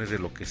repercusiones de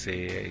lo que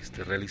se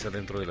realiza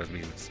dentro de las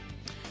mismas.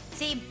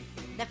 Sí,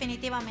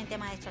 definitivamente,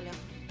 maestro Leo.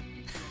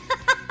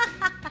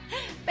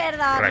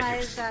 Perdón, Rayos,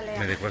 maestro Leo.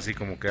 me dejó así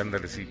como que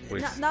ándale, sí,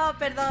 pues. No,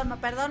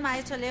 perdón,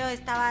 maestro Leo.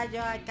 Estaba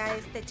yo acá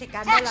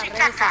checando las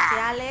redes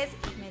sociales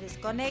y me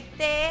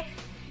desconecté.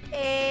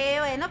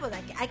 Bueno, pues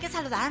hay que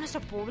saludar a nuestro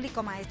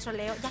público, maestro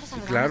Leo. Ya lo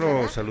saludamos. Claro,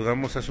 ¿verdad?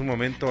 Saludamos hace un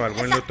momento al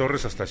buen Leo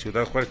Torres hasta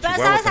Ciudad Juárez, Pero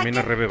Chihuahua, ¿sabes también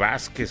a quién? Rebe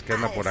Vázquez, que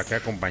anda por acá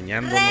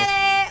acompañándonos.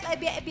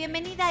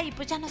 Bienvenida y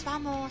pues ya nos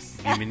vamos.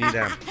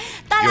 Bienvenida.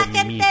 Toda la Yo,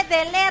 gente Mimi.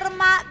 de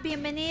Lerma,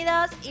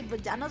 bienvenidos y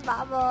pues ya nos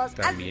vamos.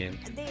 También.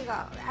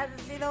 Ha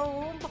sido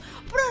un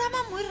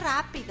programa muy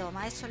rápido,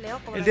 maestro Leo.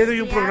 Como El lo día de hoy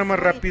un decías, programa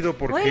rápido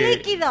porque... Muy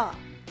líquido.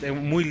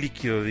 Muy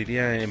líquido,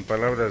 diría en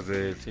palabras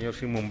del señor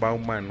Simon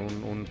Bauman,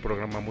 un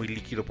programa muy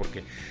líquido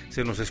porque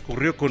se nos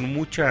escurrió con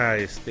mucha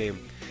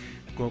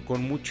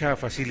con mucha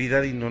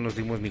facilidad y no nos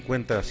dimos ni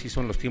cuenta. Así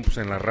son los tiempos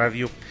en la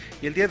radio.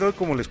 Y el día de hoy,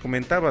 como les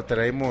comentaba,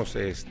 traemos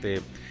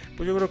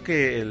pues yo creo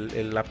que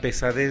la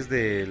pesadez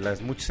de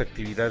las muchas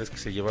actividades que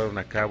se llevaron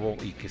a cabo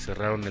y que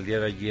cerraron el día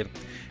de ayer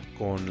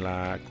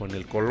con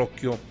el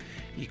coloquio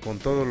y con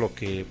todo lo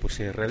que pues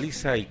se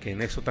realiza, y que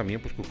en eso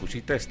también pues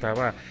Cucucita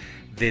estaba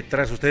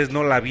detrás. Ustedes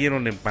no la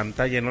vieron en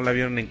pantalla, no la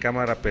vieron en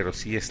cámara, pero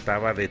sí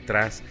estaba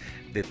detrás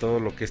de todo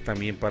lo que es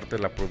también parte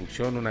de la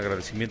producción. Un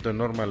agradecimiento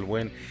enorme al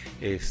buen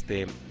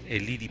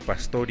Elidi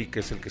Pastori, que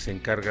es el que se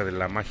encarga de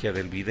la magia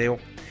del video.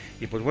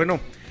 Y pues bueno,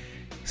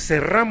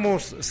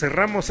 cerramos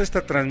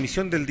esta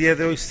transmisión del día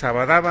de hoy,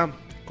 Sabadaba,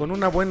 con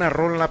una buena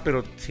rola,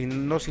 pero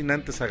sin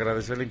antes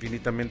agradecerle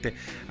infinitamente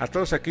a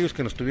todos aquellos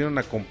que nos estuvieron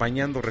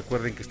acompañando.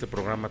 Recuerden que este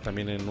programa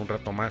también en un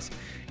rato más,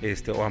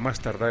 o a más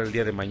tardar el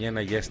día de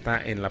mañana, ya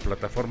está en la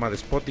plataforma de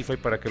Spotify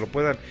para que lo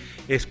puedan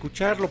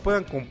escuchar, lo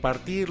puedan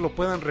compartir, lo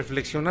puedan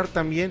reflexionar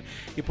también,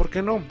 y por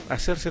qué no,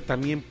 hacerse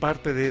también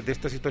parte de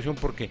esta situación,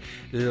 porque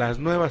las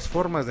nuevas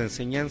formas de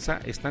enseñanza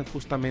están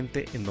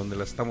justamente en donde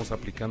las estamos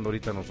aplicando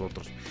ahorita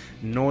nosotros.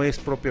 No es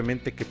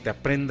propiamente que te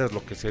aprendas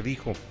lo que se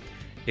dijo,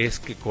 es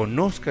que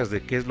conozcas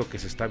de qué es lo que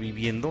se está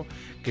viviendo,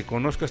 que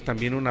conozcas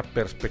también una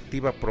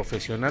perspectiva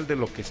profesional de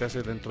lo que se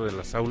hace dentro de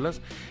las aulas,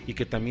 y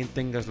que también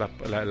tengas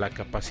la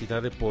capacidad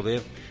de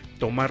poder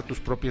tomar tus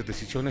propias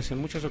decisiones en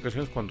muchas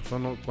ocasiones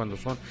cuando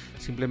son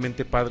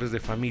simplemente padres de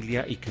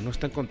familia y que no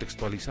están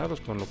contextualizados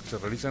con lo que se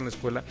realiza en la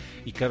escuela,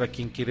 y cada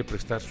quien quiere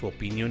prestar su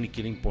opinión y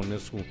quiere imponer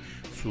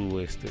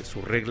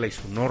su regla y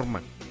su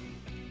norma.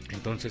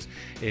 Entonces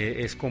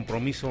es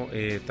compromiso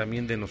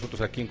también de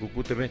nosotros aquí en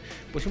Cucú TV,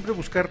 pues siempre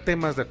buscar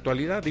temas de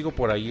actualidad. Digo,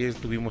 por ahí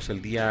estuvimos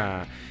el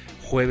día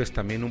jueves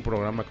también un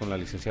programa con la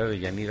licenciada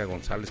Yanira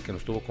González, que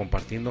nos estuvo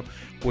compartiendo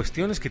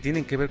cuestiones que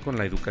tienen que ver con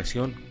la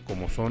educación,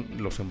 como son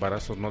los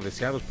embarazos no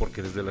deseados,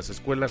 porque desde las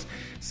escuelas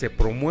se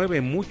promueve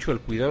mucho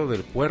el cuidado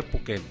del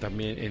cuerpo, que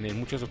también en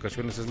muchas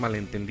ocasiones es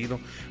malentendido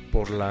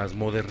por las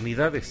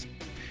modernidades.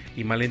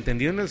 Y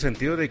malentendido en el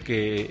sentido de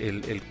que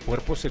el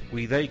cuerpo se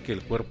cuida y que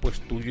el cuerpo es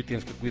tuyo y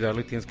tienes que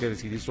cuidarlo y tienes que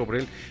decidir sobre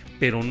él,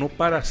 pero no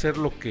para hacer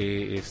lo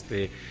que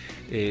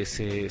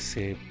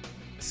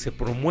se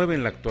promueve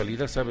en la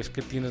actualidad. Sabes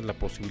que tienes la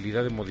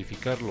posibilidad de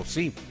modificarlo,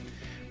 sí,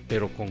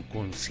 pero con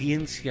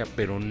conciencia,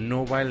 pero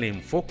no va el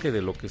enfoque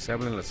de lo que se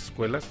habla en las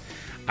escuelas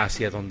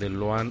hacia donde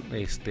lo han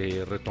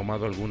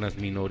retomado algunas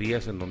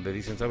minorías, en donde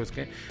dicen, ¿sabes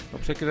qué? No,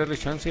 pues hay que darle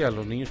chance a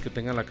los niños que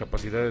tengan la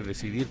capacidad de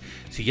decidir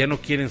si ya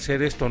no quieren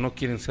ser esto o no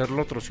quieren ser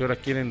lo otro, si ahora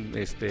quieren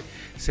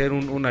ser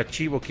un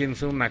archivo, quieren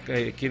ser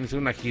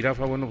una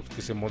jirafa, bueno, pues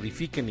que se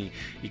modifiquen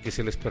y que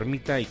se les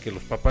permita, y que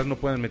los papás no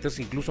puedan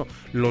meterse, incluso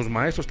los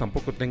maestros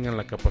tampoco tengan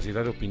la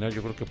capacidad de opinar.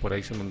 Yo creo que por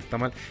ahí es donde está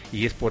mal,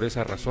 y es por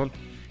esa razón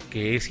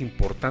que es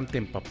importante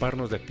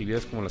empaparnos de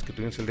actividades como las que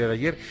tuvimos el día de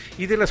ayer,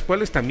 y de las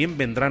cuales también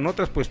vendrán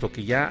otras, puesto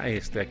que ya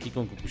aquí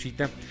con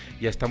Cucucita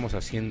ya estamos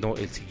haciendo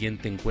el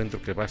siguiente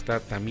encuentro, que va a estar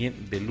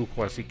también de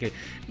lujo. Así que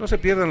no se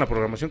pierdan la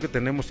programación que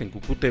tenemos en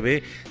Cucú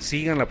TV,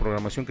 sigan la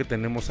programación que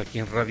tenemos aquí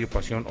en Radio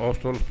Pasión Oz.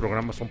 Todos los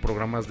programas son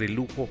programas de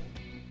lujo,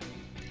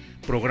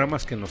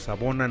 programas que nos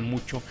abonan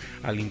mucho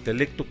al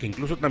intelecto, que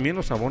incluso también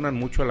nos abonan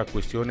mucho a la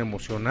cuestión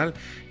emocional.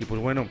 Y pues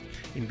bueno,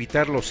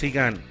 invitarlos,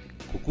 sigan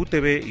Cucú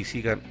TV y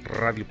sigan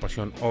Radio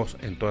Pasión Oz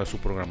en toda su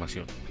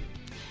programación.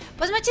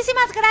 Pues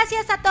muchísimas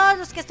gracias a todos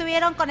los que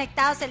estuvieron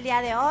conectados el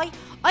día de hoy.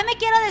 Hoy me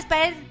quiero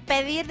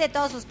despedir de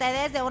todos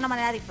ustedes de una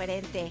manera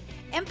diferente.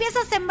 Empieza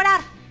a sembrar.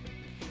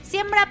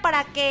 Siembra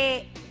para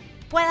que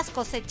puedas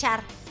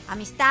cosechar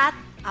amistad,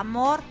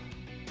 amor,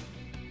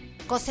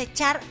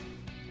 cosechar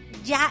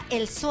ya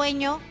el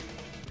sueño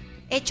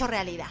hecho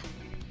realidad.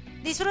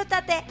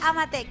 Disfrútate,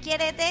 ámate,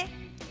 quiérete.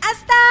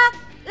 ¡Hasta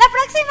la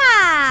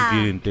próxima! Si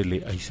quieren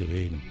tele, ahí se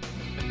ven.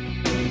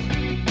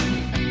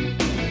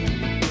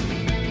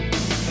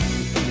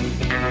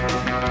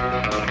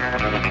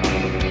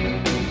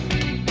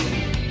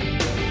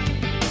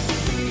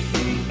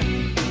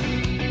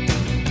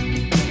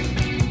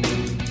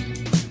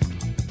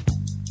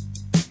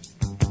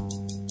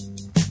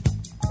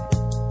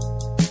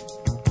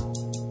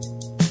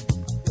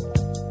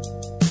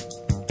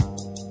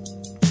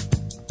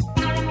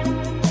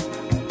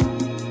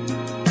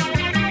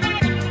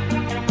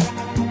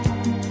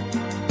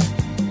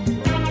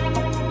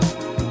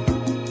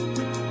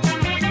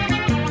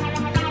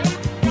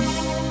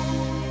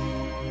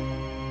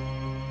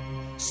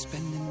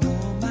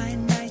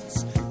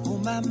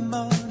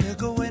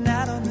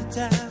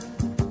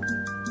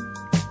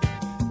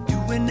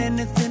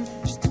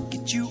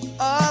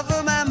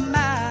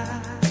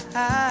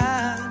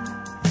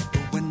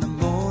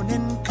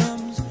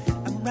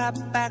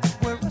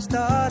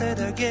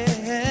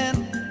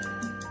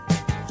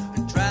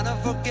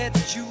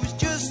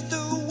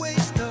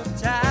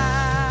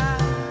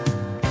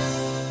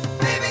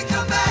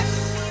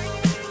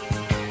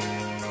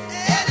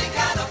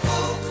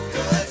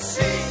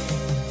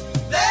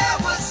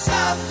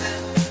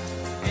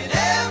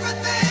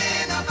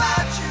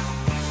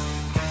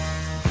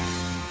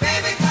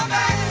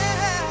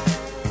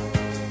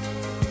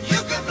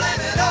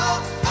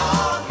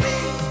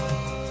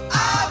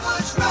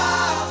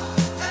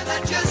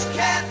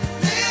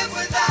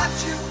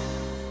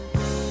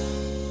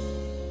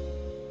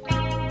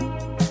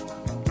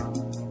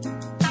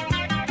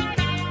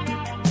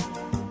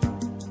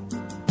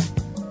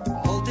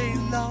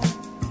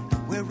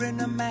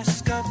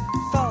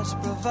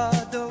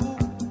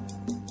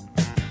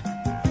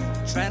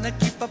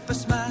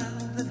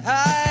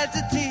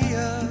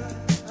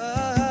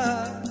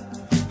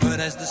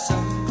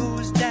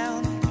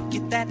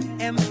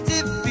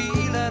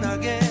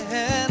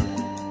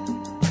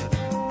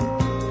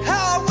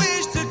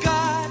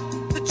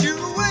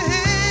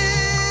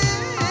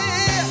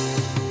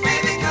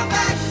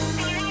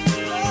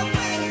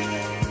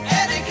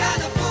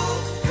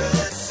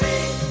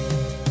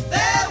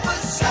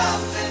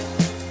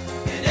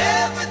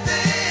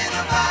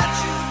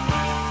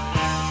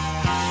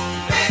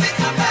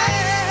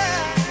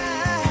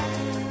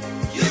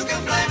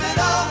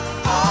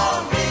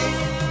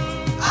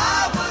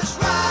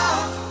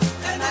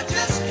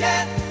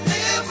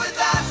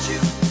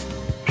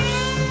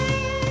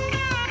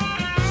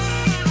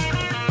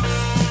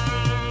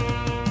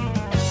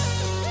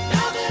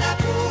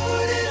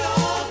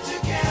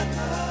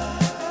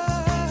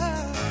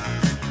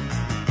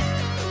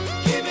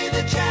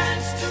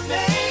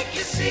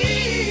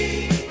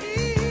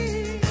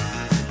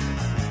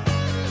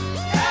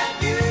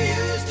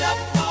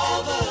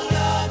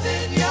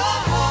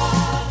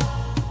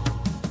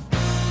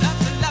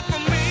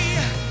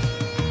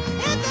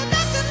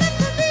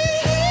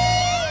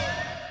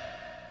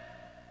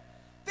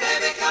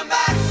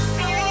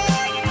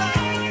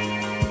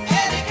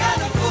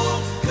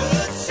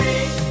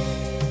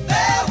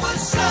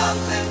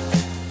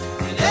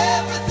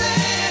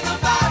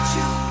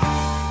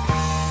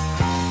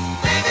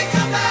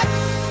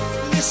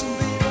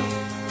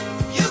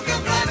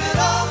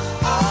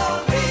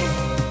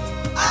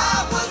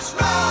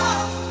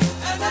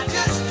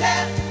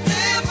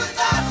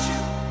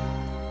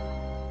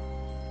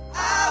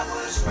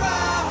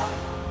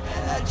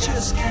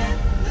 just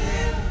can't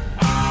live